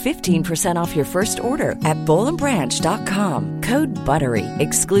 Plus, get 15% off your first order at bollandbranch.com. Code BUTTERY.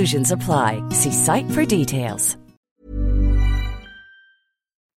 Exclusions apply. See site for details.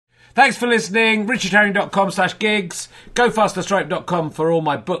 Thanks for listening. richardherring.com/gigs. GoFasterStripe.com for all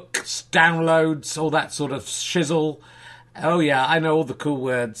my books, downloads, all that sort of shizzle. Oh yeah, I know all the cool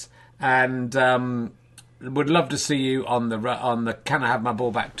words. And would love to see you on the Can I Have My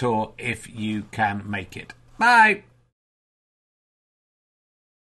Ball Back tour if you can make it. Bye.